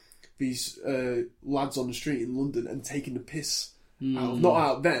these lads on the street in London and taking the piss not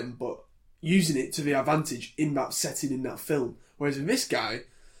out of them, but using it to the advantage in that setting in that film. Whereas in this guy,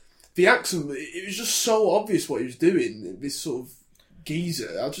 the accent, it was just so obvious what he was doing. This sort of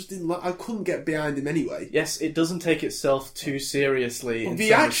geezer, I just didn't like. I couldn't get behind him anyway. Yes, it doesn't take itself too seriously. But in the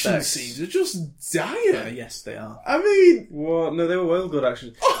some action respects. scenes are just dire. Yes, they are. I mean, What? No, they were well good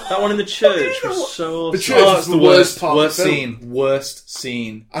actually. That one in the church was so awesome. The church was the worst part of the film. Worst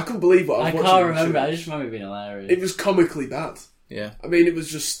scene. I couldn't believe what I I was watching. can't in the remember. I church. just remember it being hilarious. It was comically bad. Yeah. I mean, it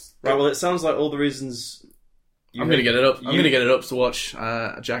was just. Right, well, it sounds like all the reasons... I'm going to get it up. I'm going to get it up to watch.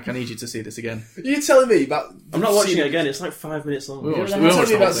 Jack, I need you to see this again. You're telling me that. I'm not watching it again, it's like 5 minutes long. We Did watched- the we heads- watched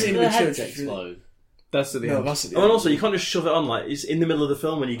the did whole thing. the heads Church, explode? That's at the No, end. that's it. Oh, and also, you can't just shove it on, like, it's in the middle of the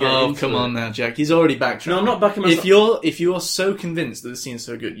film when you get Oh, into come it. on now, Jack. He's already backtracked. No, I'm not backing myself. If you're so convinced that the scene's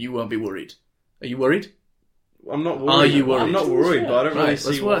so good, you won't be worried. Are you worried? I'm not worried. Are you worried? I'm not worried, but I don't really Right,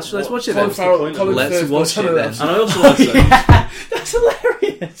 see let's watch it Colin then. Farrell- point of Colin it? Let's Firth watch goes it on then. an And I also want to say... That's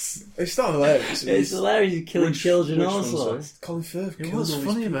hilarious. It's not hilarious. It's hilarious. You're killing children which also. one, sorry? Colin Firth. Yeah, killed what's all these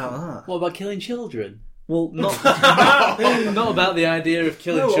funny people. about that? What about killing children? Well, not about the idea of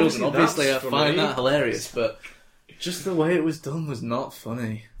killing No, children. obviously Obviously, I that's find funny. that hilarious, but just the way it was done was not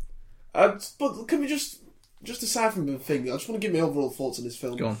funny. But can we just aside from the thing, I just want to give my overall thoughts on this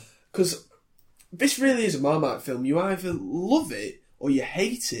film. Go on. Because this really is a Marmite film. You either love it or you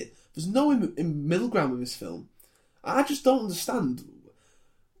hate it. There's no in middle ground with this film. I just don't understand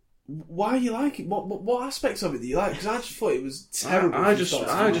why you like it. What aspects of it do you like? Because I just thought it was terrible. I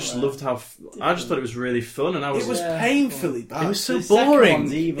just loved how... I just thought it was really fun, and I was... It was Yeah, painfully bad. It was so The second boring.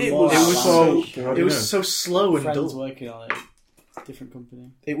 one's even It more was outlandish. so- How do It you was know? so slow and Friends dull. working on it. Different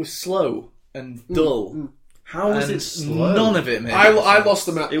company. It was slow and dull. How was And it slow? none of it made I sense. lost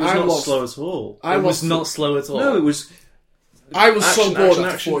them. It was not slow at all. I It was lost not slow at all. No, it was... I was so Action, bored action,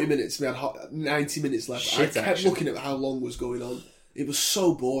 after action. 40 minutes. We had 90 minutes left. Shit I kept action. looking at how long was going on. It was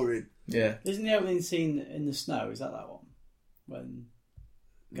so boring. Yeah. Isn't the opening scene in the snow? Is that one? When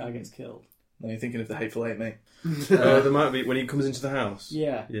guy gets killed. No, you're thinking of the Hateful Eight, mate. there might be when he comes into the house.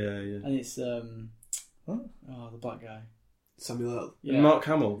 Yeah. Yeah. And it's What? the black guy. Samuel L. Yeah. And Mark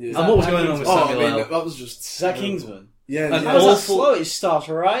Hamill. Yeah. And what was going on with Oh, I Samuel mean, L? that was just... Is that Kingsman? Yeah. And yeah. How's that awful- slow? It starts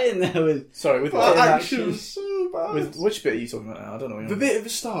right in there with... Sorry, with That what? action was so bad. With which bit are you talking about now? I don't know. What The you're bit at the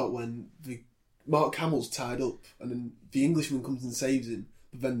start when Mark Hamill's tied up and then the Englishman comes and saves him,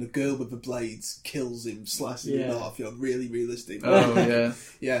 but then the girl with the blades kills him, slicing him Yeah. off. Really realistic. Oh, yeah.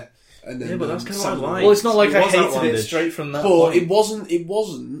 Yeah. And then, Yeah, but that's kinda what I Samuel- like. Well, it's not like It I was hated outlandish. it straight from that But point. it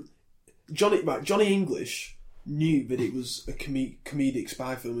wasn't. Johnny English knew that it was a comedic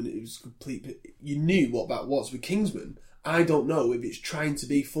spy film and it was complete. You knew what that was. With Kingsman, I don't know if it's trying to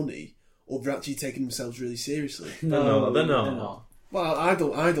be funny or they're actually taking themselves really seriously. No, they're not. They're not. Well, I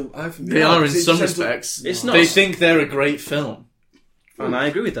think They are in because it some just ends up- respects. It's not. They think they're a great film. And I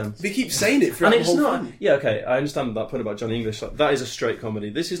agree with them. They keep saying it throughout And the it's whole not. thing. Yeah, okay. I understand that point about Johnny English. Like, that is a straight comedy.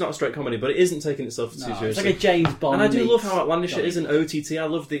 This is not a straight comedy, but it isn't taking itself too No, it's seriously. like a James Bond. And I do love meets how outlandish it Johnny. is in OTT. I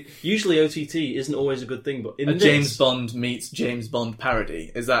love the. Usually OTT isn't always a good thing, but in A this, James Bond meets James Bond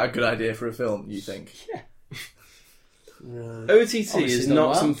parody. Is that a good idea for a film, you think? OTT Obviously is done not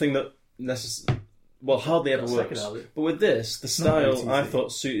well. something that hardly ever Got second works. element. But with this, the not style OTT. I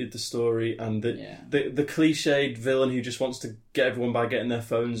thought suited the story and Yeah. the cliched villain who just wants to get everyone by getting their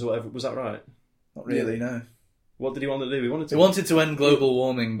phones or whatever. Was that right? Not really, no. What did he want to do? He wanted to. They wanted to end global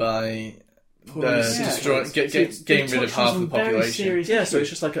warming by Yeah. getting rid of half the population. Yeah, so it's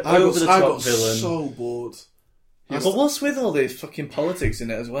just like an I over the top got villain. so bored. But what's with all the fucking politics in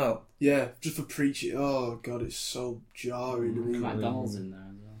it as well? Yeah, just for preaching. Oh god, it's so jarring. I mean, McDonald's in there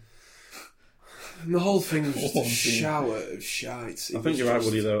as well. and the whole thing was just a One thing. shower of shite. I think you're right,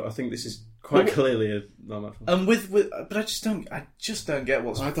 Woody. Though I think this is quite clearly a Marmite film. And but I just don't get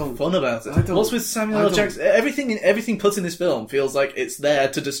what's I don't- fun about it. I don't- What's with Samuel I L. don't- Jackson? Everything put in this film feels like it's there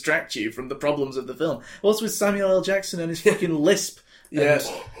to distract you from the problems of the film. What's with Samuel L. Jackson and his fucking lisp? Yeah.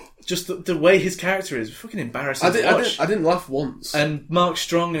 And just the way his character is fucking embarrassing to watch. I didn't laugh once. And Mark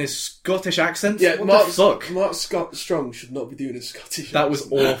Strong and his Scottish accent. Yeah, what Mark the fuck? Strong should not be doing a Scottish. That was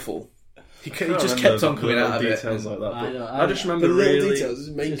accent. awful. He just kept on coming out of it. Details like that. I just The remember little really. details, his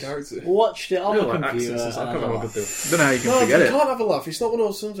main character. watched it on You the know, like computer. accents, I can't remember what they do. Don't know how you can No, forget you it. can't have a laugh. It's not one of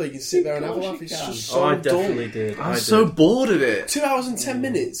those films where you can sit there and have a Of course laugh. you It's can. just so I dull. definitely did. I was so bored of it. 2 hours and 10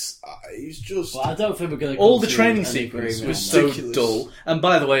 minutes. It's just. Well, I don't think we're going to. All the training sequence was so Ridiculous. dull. And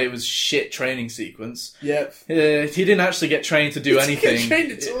by the way, it was shit training sequence. Yep. He didn't actually get trained to do He didn't get anything.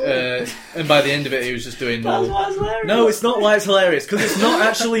 trained at all. And by the end of it, he was just doing That's normal. why it's hilarious. No, it's not why it's hilarious, because it's not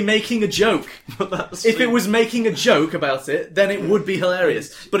actually making a joke. If it was making a joke about it, then it would be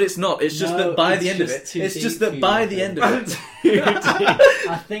hilarious. But it's not. It's just No, that by it's the end of just it, too it's just deep that for by you, the I end of it,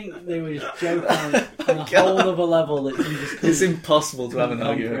 I think they were just joking on a whole other level that you just. it's impossible to have an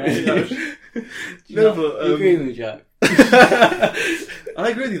argument. No, but you agree with me, Jack? I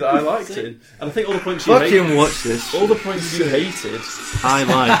agree with you that I liked it, and I think all the points you hated, Fucking watch this. all the points you hated, I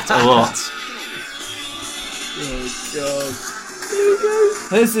liked a lot. Oh, God.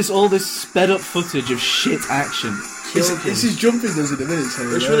 There's all this sped up footage of shit action. This is jumping us in a minute. So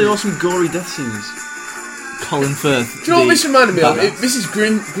It's really awesome, gory death scenes. Colin Firth. Do you know what this reminded me of? badass. This is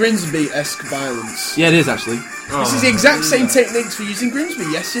Grimsby-esque violence. Yeah, it is actually. This is the exact same techniques for using Grimsby.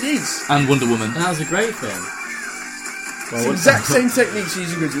 Yes, it is. And Wonder Woman. That was a great film. It's the exact same techniques for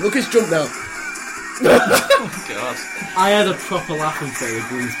using Grimsby. Look, it's jump now. God. I had a proper laughing fit with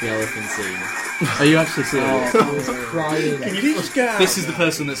Grimsby elephant scene. Are you actually serious? I was crying. Can you just get out? This is the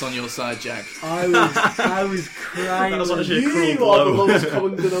person that's on your side, Jack. I was crying. That was actually a cruel You are the blow. lowest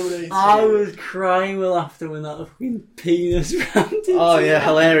common denominator. I was crying with laughter when that fucking penis rammed into Oh yeah, me.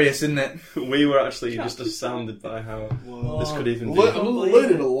 hilarious, isn't it? We were actually just astounded by how this could even be. I'm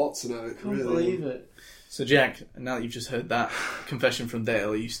learning a lot tonight. Can't Really. believe it. So Jack, now that you've just heard that confession from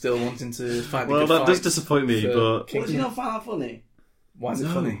Dale, are you still wanting to fight the Well, good that does fight disappoint me, for but King- Did you not find that funny? Why is it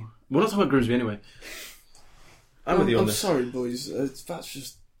funny? we're not talking about Grimsby anyway. I'm with you on I'm this. sorry, boys. That's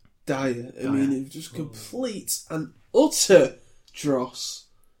just dire. I mean, it's just complete and utter dross.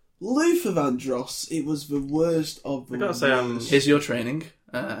 Luther Vandross, it was the worst of the I gotta say, worst. Here's your training.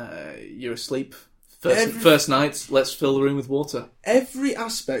 You're asleep. First night, let's fill the room with water. Every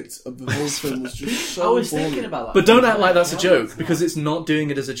aspect of the whole film was just so I was boring. thinking about that. But don't act like that's a joke, because it's not doing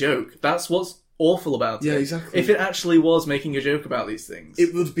it as a joke. That's what's awful about it. Yeah, exactly. If it actually was making a joke about these things,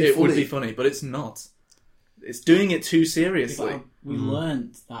 It would be it funny. would be funny, but it's not. It's doing it too seriously. We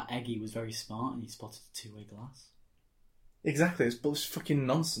learned that Eggy was very smart and he spotted a two-way glass. Exactly, it's fucking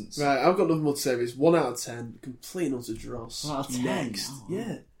nonsense. Right, I've got nothing more to say. It's 1 out of 10. Complete and utter dross. 1 out of 10? Next. Oh, wow.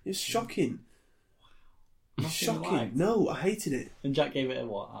 Yeah, it's shocking. It's Nothing you shocking. liked? No, I hated it. And Jack gave it a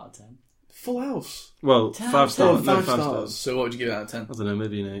what out of 10? Full house. Well, 10 5 stars. out No, of 10. 5 5 stars. So what would you give it out of 10? I don't know,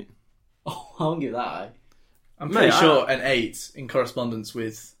 maybe an 8. Oh, I won't give that high. I'm Mate, pretty sure an 8 in correspondence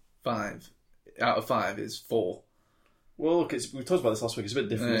with 5 out of 5 is 4. Well, look, we talked about this last week. It's a bit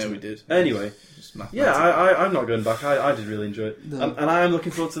different. Yeah, isn't we it? did. Anyway, Just yeah, mathematical. I'm not going back. I did really enjoy it, No. and I am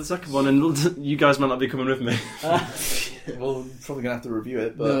looking forward to the second one. And you guys might not be coming with me. Well, we're probably gonna have to review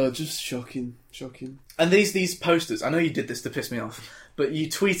it. But No, just shocking. Shocking. and these posters, I know you did this to piss me off, but you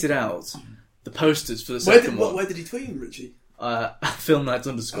tweeted out the posters for the Where second did, one. where did he tweet him, Richie? Film Nights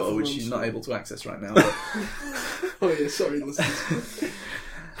underscore, Film which Nights. you're not able to access right now. But, Oh yeah, sorry, listeners.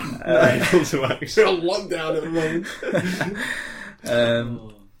 Not able to act. We're on lockdown at the moment.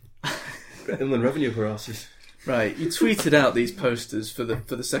 Inland Revenue harasses. right, you tweeted out these posters for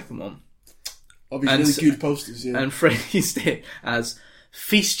the second one Obviously, really good posters, yeah. and phrased it as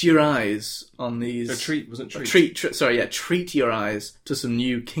 "Feast your eyes on these." A treat, wasn't it? Treat. Treat your eyes to some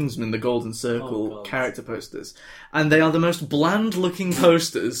new Kingsman: The Golden Circle God. character posters, and they are the most bland-looking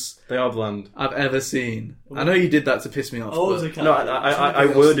posters They are bland. I've ever seen. I know you did that to piss me off. but No, I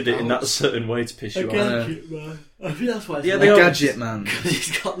worded it in that certain way to piss you off. Gadget man. I think that's why it's Yeah, a they are- gadget man.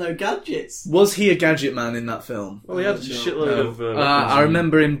 he's got no gadgets. Was he a gadget man in that film? Well, he had a shitload of. I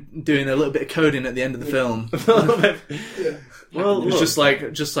remember him doing a little bit of coding at the end of the film. Well, It was look,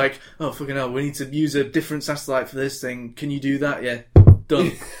 just like, oh fucking hell, we need to use a different satellite for this thing. Can you do that? Yeah,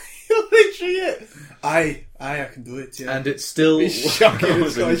 done. Literally it. I can do it, yeah. And it's still It's shocking.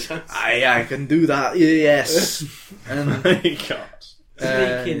 It's got a chance. I can do that. Yes. And my God.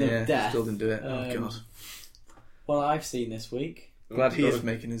 Speaking of death, still didn't do it. Oh god. Well, I've seen this week Glad he is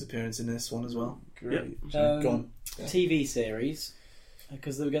making his appearance in this one as well. Great. Go on. TV series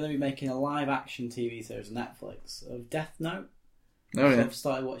because they were going to be making a live action TV series on Netflix of Death Note. Oh So yeah. I've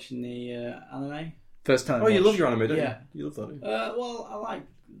started watching the anime. First time. Oh, you watch. love your anime, don't Yeah. you? You love that. Don't you? Well, I like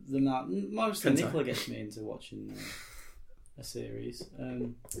them now. Mostly Hentai. Nicola gets me into watching a series,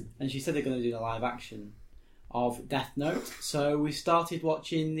 and she said they're going to do a live action of Death Note. So we started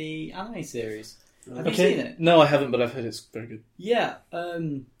watching the anime series. Have you seen it? No, I haven't, but I've heard it's very good. Yeah. I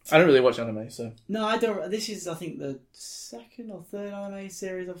don't really watch anime, so... No, I don't. This is, I think, the second or third anime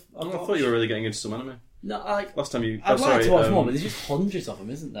series I've I watched. thought you were really getting into some anime. No, like... Last time you... I'd like to watch more, but there's just hundreds of them,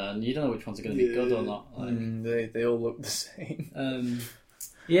 isn't there? And you don't know which ones are going to be good or not. Like, they all look the same.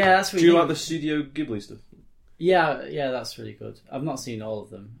 Yeah, that's really Do you like the Studio Ghibli stuff? Yeah, that's really good. I've not seen all of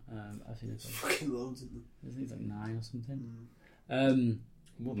them. I think there's Fucking loads of them. I think it's like 9 or something.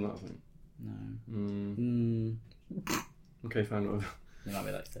 More than that, I think. No. Okay, fine, whatever. It might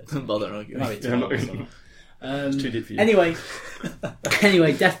be like 30. Don't bother arguing. It might be Yeah, 12 or something. It's too deep for you. Anyway,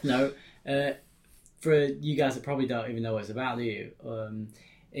 Death Note. For you guys that probably don't even know what it's about, do you?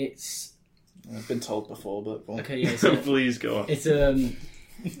 It's... I've been told before, but... Well. Okay, yeah. Please go on. It's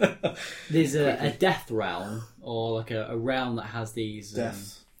there's a death realm, or like a realm that has these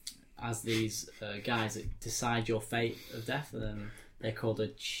guys that decide your fate of death, and then they're called a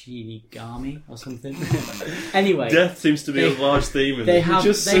Shinigami or something. Anyway, death seems to be a large theme in they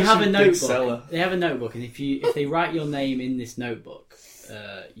this. have a notebook. They have a notebook, and if they write your name in this notebook,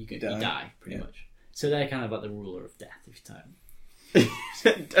 you die pretty much. So they're kind of like the ruler of death, if you time.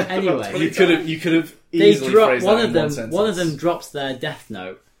 Anyway, you could have easily phrased that in one sentence. One of them drops their death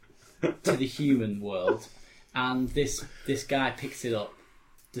note to the human world, and this guy picks it up,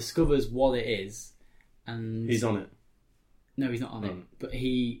 discovers what it is, and he's on it. No, he's not on it. But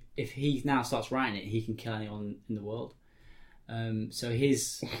if he now starts writing it, he can kill anyone in the world. So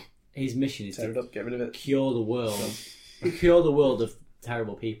his mission is tear it up, get rid of it, cure the world of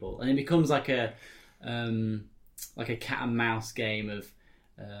terrible people, and it becomes like a cat and mouse game of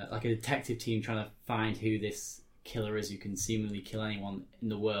like a detective team trying to find who this killer is who can seemingly kill anyone in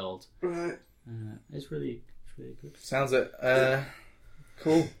the world. Right. It's really good. Sounds it.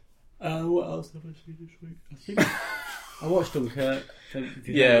 Cool. What else have I seen this week? I think I watched Dunkirk.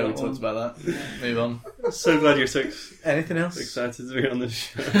 Yeah, we talked about that. Move on. So glad you're so anything else excited to be on this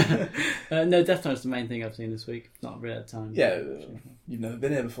show. No, Death Note's the main thing I've seen this week. Not really had time. Yeah, you've never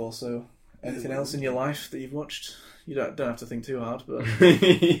been here before, so anything else in your life that you've watched? You don't have to think too hard, but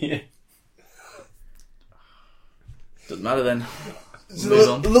yeah. Doesn't matter then. A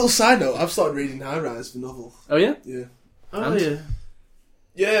little side note: I've started reading High Rise, the novel. Oh yeah. Yeah. Oh yeah.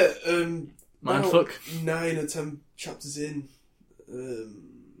 Yeah. Mindfuck. 9 or 10 chapters in.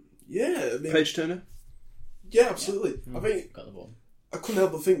 Yeah. I mean, Page turner. Yeah, absolutely. I think got the ball. I couldn't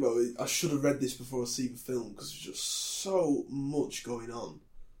help but think about it. I should have read this before I see the film because there's just so much going on.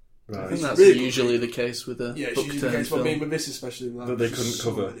 Right. I think that's really usually the case with a book usually the turned case. But I film. mean, with this especially, like, that they there's couldn't so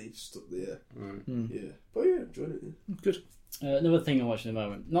cover. many stuff there. Right. Yeah, but yeah, enjoyed it. Yeah. Good. Another thing I'm watching at the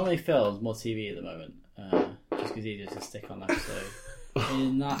moment, not many films, more TV at the moment, just because it's easier to stick on episode.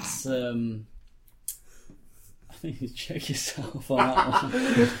 And that's, I think you check yourself on that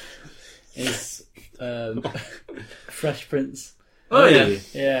one. It's Fresh Prince. Oh yeah.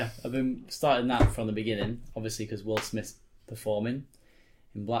 Yeah, I've been starting that from the beginning, obviously because Will Smith's performing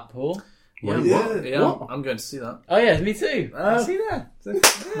in Blackpool. Yeah, Yeah. yeah. What? I'm going to see that. Oh yeah, me too. Oh. See that?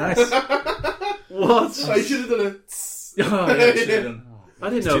 Nice. What? I should have done it. Oh, yeah, should've done. I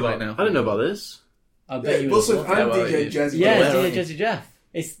didn't It's know too about. late now. I didn't know about this. I bet you would Wilson love and it. well, DJ yeah. Jazzy. Yeah, Where are DJ you? Jazzy Jeff.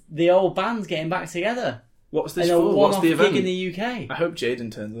 It's the old band's getting back together. What's this In a for? What's one-off the gig event? in the UK. I hope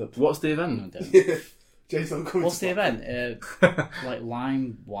Jaden turns up. What's the No, event? don't. Yeah. Jason, come What's to the Spot. event? Like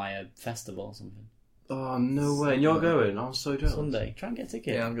LimeWire Festival or something. Oh no way! And you're going? I'm so jealous. Sunday. Try and get a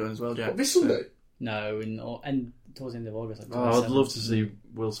ticket. Yeah, I'm going as well, Jack. What, this Sunday? No, and towards the end of August. Like Oh, I'd 27th. love to see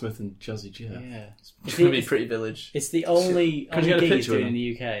Will Smith and Jazzy Jeff. Yeah. It's going to be Pretty Village. It's the only Could you get a gig he's picture with doing in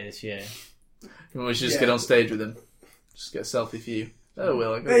him? the UK this year. We should just Yeah. get on stage with him. Just get a selfie for you. Oh,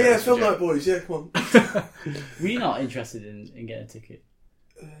 well. I Yeah, film night, boys. Yeah, come on. Were you not interested in getting a ticket?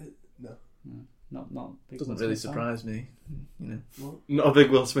 No. Not big Doesn't Will really Smith fan? surprise me. You know. Not a big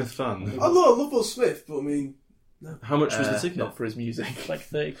Will Smith fan. I love Will Smith, but I mean, How much was the ticket? Not for his music. It's like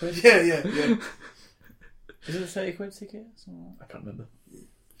 30 quid. yeah. Is it a 30 quid ticket? Something like I can't remember. that?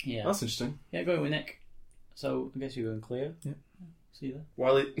 Yeah. That's interesting. Yeah, going with Nick. So I guess you're going clear. Yeah. See you there.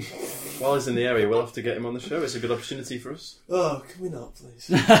 While he's in the area, we'll have to get him on the show. It's a good opportunity for us. Oh, can we not,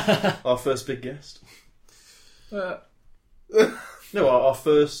 please? Our first big guest. Uh, No, our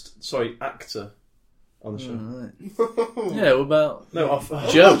first, actor on the show. Right. Yeah, what about No, our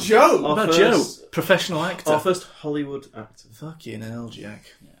Joe? Joe! Our What about first- Joe? Professional actor. Our first Hollywood actor. Fucking hell, Jack.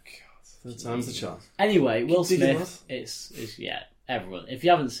 Third time's the charm. Anyway, Will Keep digging, Smith. It's everyone. If you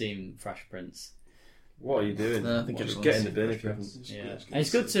haven't seen Fresh Prince, What are you doing? No, I think Just everyone's get in the seen bin Fresh if you Prince. haven't. yeah, and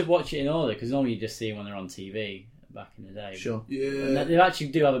it's good to watch it in order because normally you just see them when they're on TV back in the day. Sure. And Yeah. they actually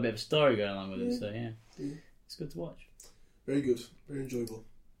do have a bit of a story going along with it, so yeah, it's good to watch. Very good. Very enjoyable.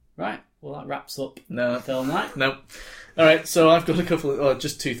 Right. Well, that wraps up No. Film Night. No. All right. So I've got a couple of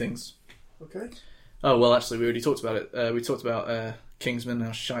just two things. Okay. Oh well, actually, we already talked about it. We talked about Kingsman,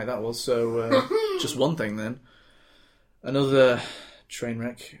 how shite that was. So just one thing then. Another train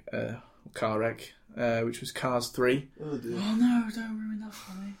wreck, car wreck, which was Cars 3. Oh dear. Oh no! Don't ruin that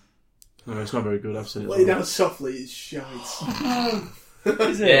for me. No, it's not very good. I've seen it. Lay down softly, it's shite.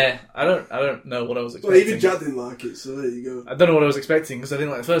 Is it? Yeah, I don't know what I was Well, expecting. even Jack didn't like it, so there you go. I don't know what I was expecting because I didn't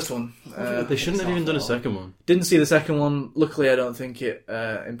like the first one. They shouldn't have even done a second one. Didn't see the second one. Luckily, I don't think it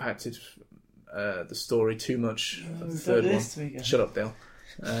impacted the story too much. The third one. Shut up, Dale.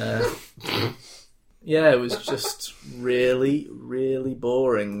 Yeah, it was just really, really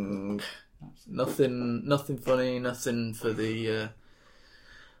boring. Nothing funny. Nothing for the.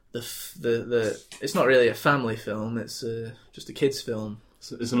 It's not really a family film. It's just a kids' film.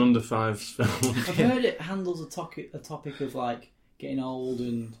 It's an under 5 film. I've heard it handles a topic of like getting old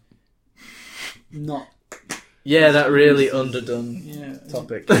and not. Yeah, that really underdone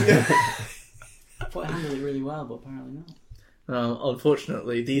topic. I thought it handled it really well, but apparently not.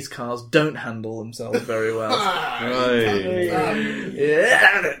 Unfortunately, these cars don't handle themselves very well. Right.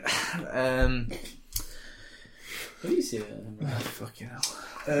 Yeah. Have you seen it? Fucking hell.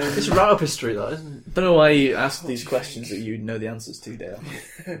 It's right up his street, that, isn't it? Don't know why you ask these questions that you know the answers to, Dale.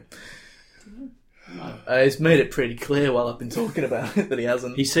 He's made it pretty clear while I've been talking about it that he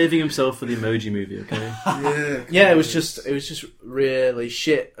hasn't. He's saving himself for the Emoji Movie, okay? Yeah, it was just really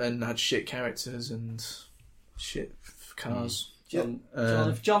shit and had shit characters and shit cars. John,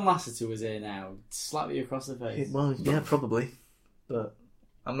 if John Lasseter was here now, he'd slap you across the face. Well, yeah, probably, but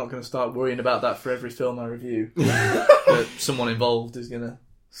I'm not going to start worrying about that for every film I review. That someone involved is going to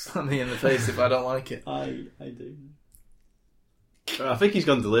slap me in the face if I don't like it. I do. I think he's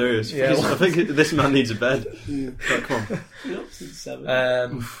gone delirious. Yeah, I think this man needs a bed. Right, come on. Been up since 7.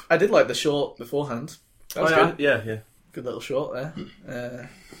 I did like the short beforehand. That was good. Yeah. Good little short there.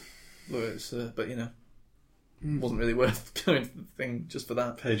 But you know, wasn't really worth going for the thing just for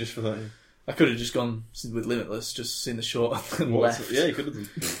that. Pay just for that. Yeah. I could have just gone with Limitless, just seen the short and left. Yeah, you could have done.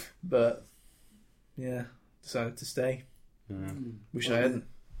 But yeah, decided to stay. Wish I hadn't.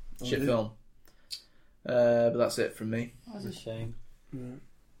 Shit film. But that's it from me. That's a shame.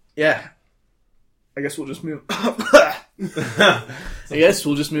 Yeah. I guess we'll just move. I guess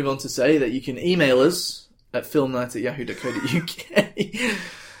we'll just move on to say that you can email us at filmnight@yahoo.co.uk.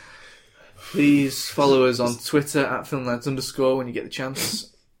 Please follow us on Twitter at filmnight_ when you get the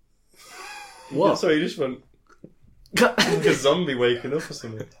chance. What? Yeah, sorry, you just went like a zombie waking up or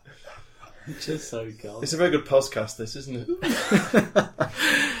something. Just so God. It's a very good podcast, this, isn't it?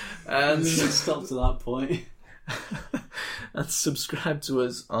 And stop to that point. And subscribe to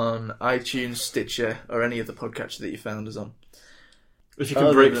us on iTunes, Stitcher, or any other podcatcher that you found us on. If you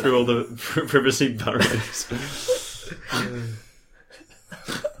can break through all the privacy barriers.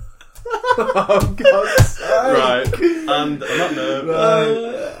 Oh, God's sake. Right, and on that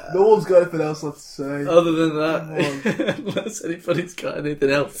note... No one's got anything else left to say. Other than that, unless anybody's got anything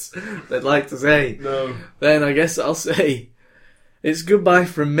else they'd like to say, No. then I guess I'll say it's goodbye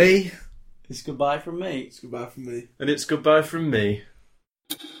from me. It's goodbye from me. It's goodbye from me. And it's goodbye from me.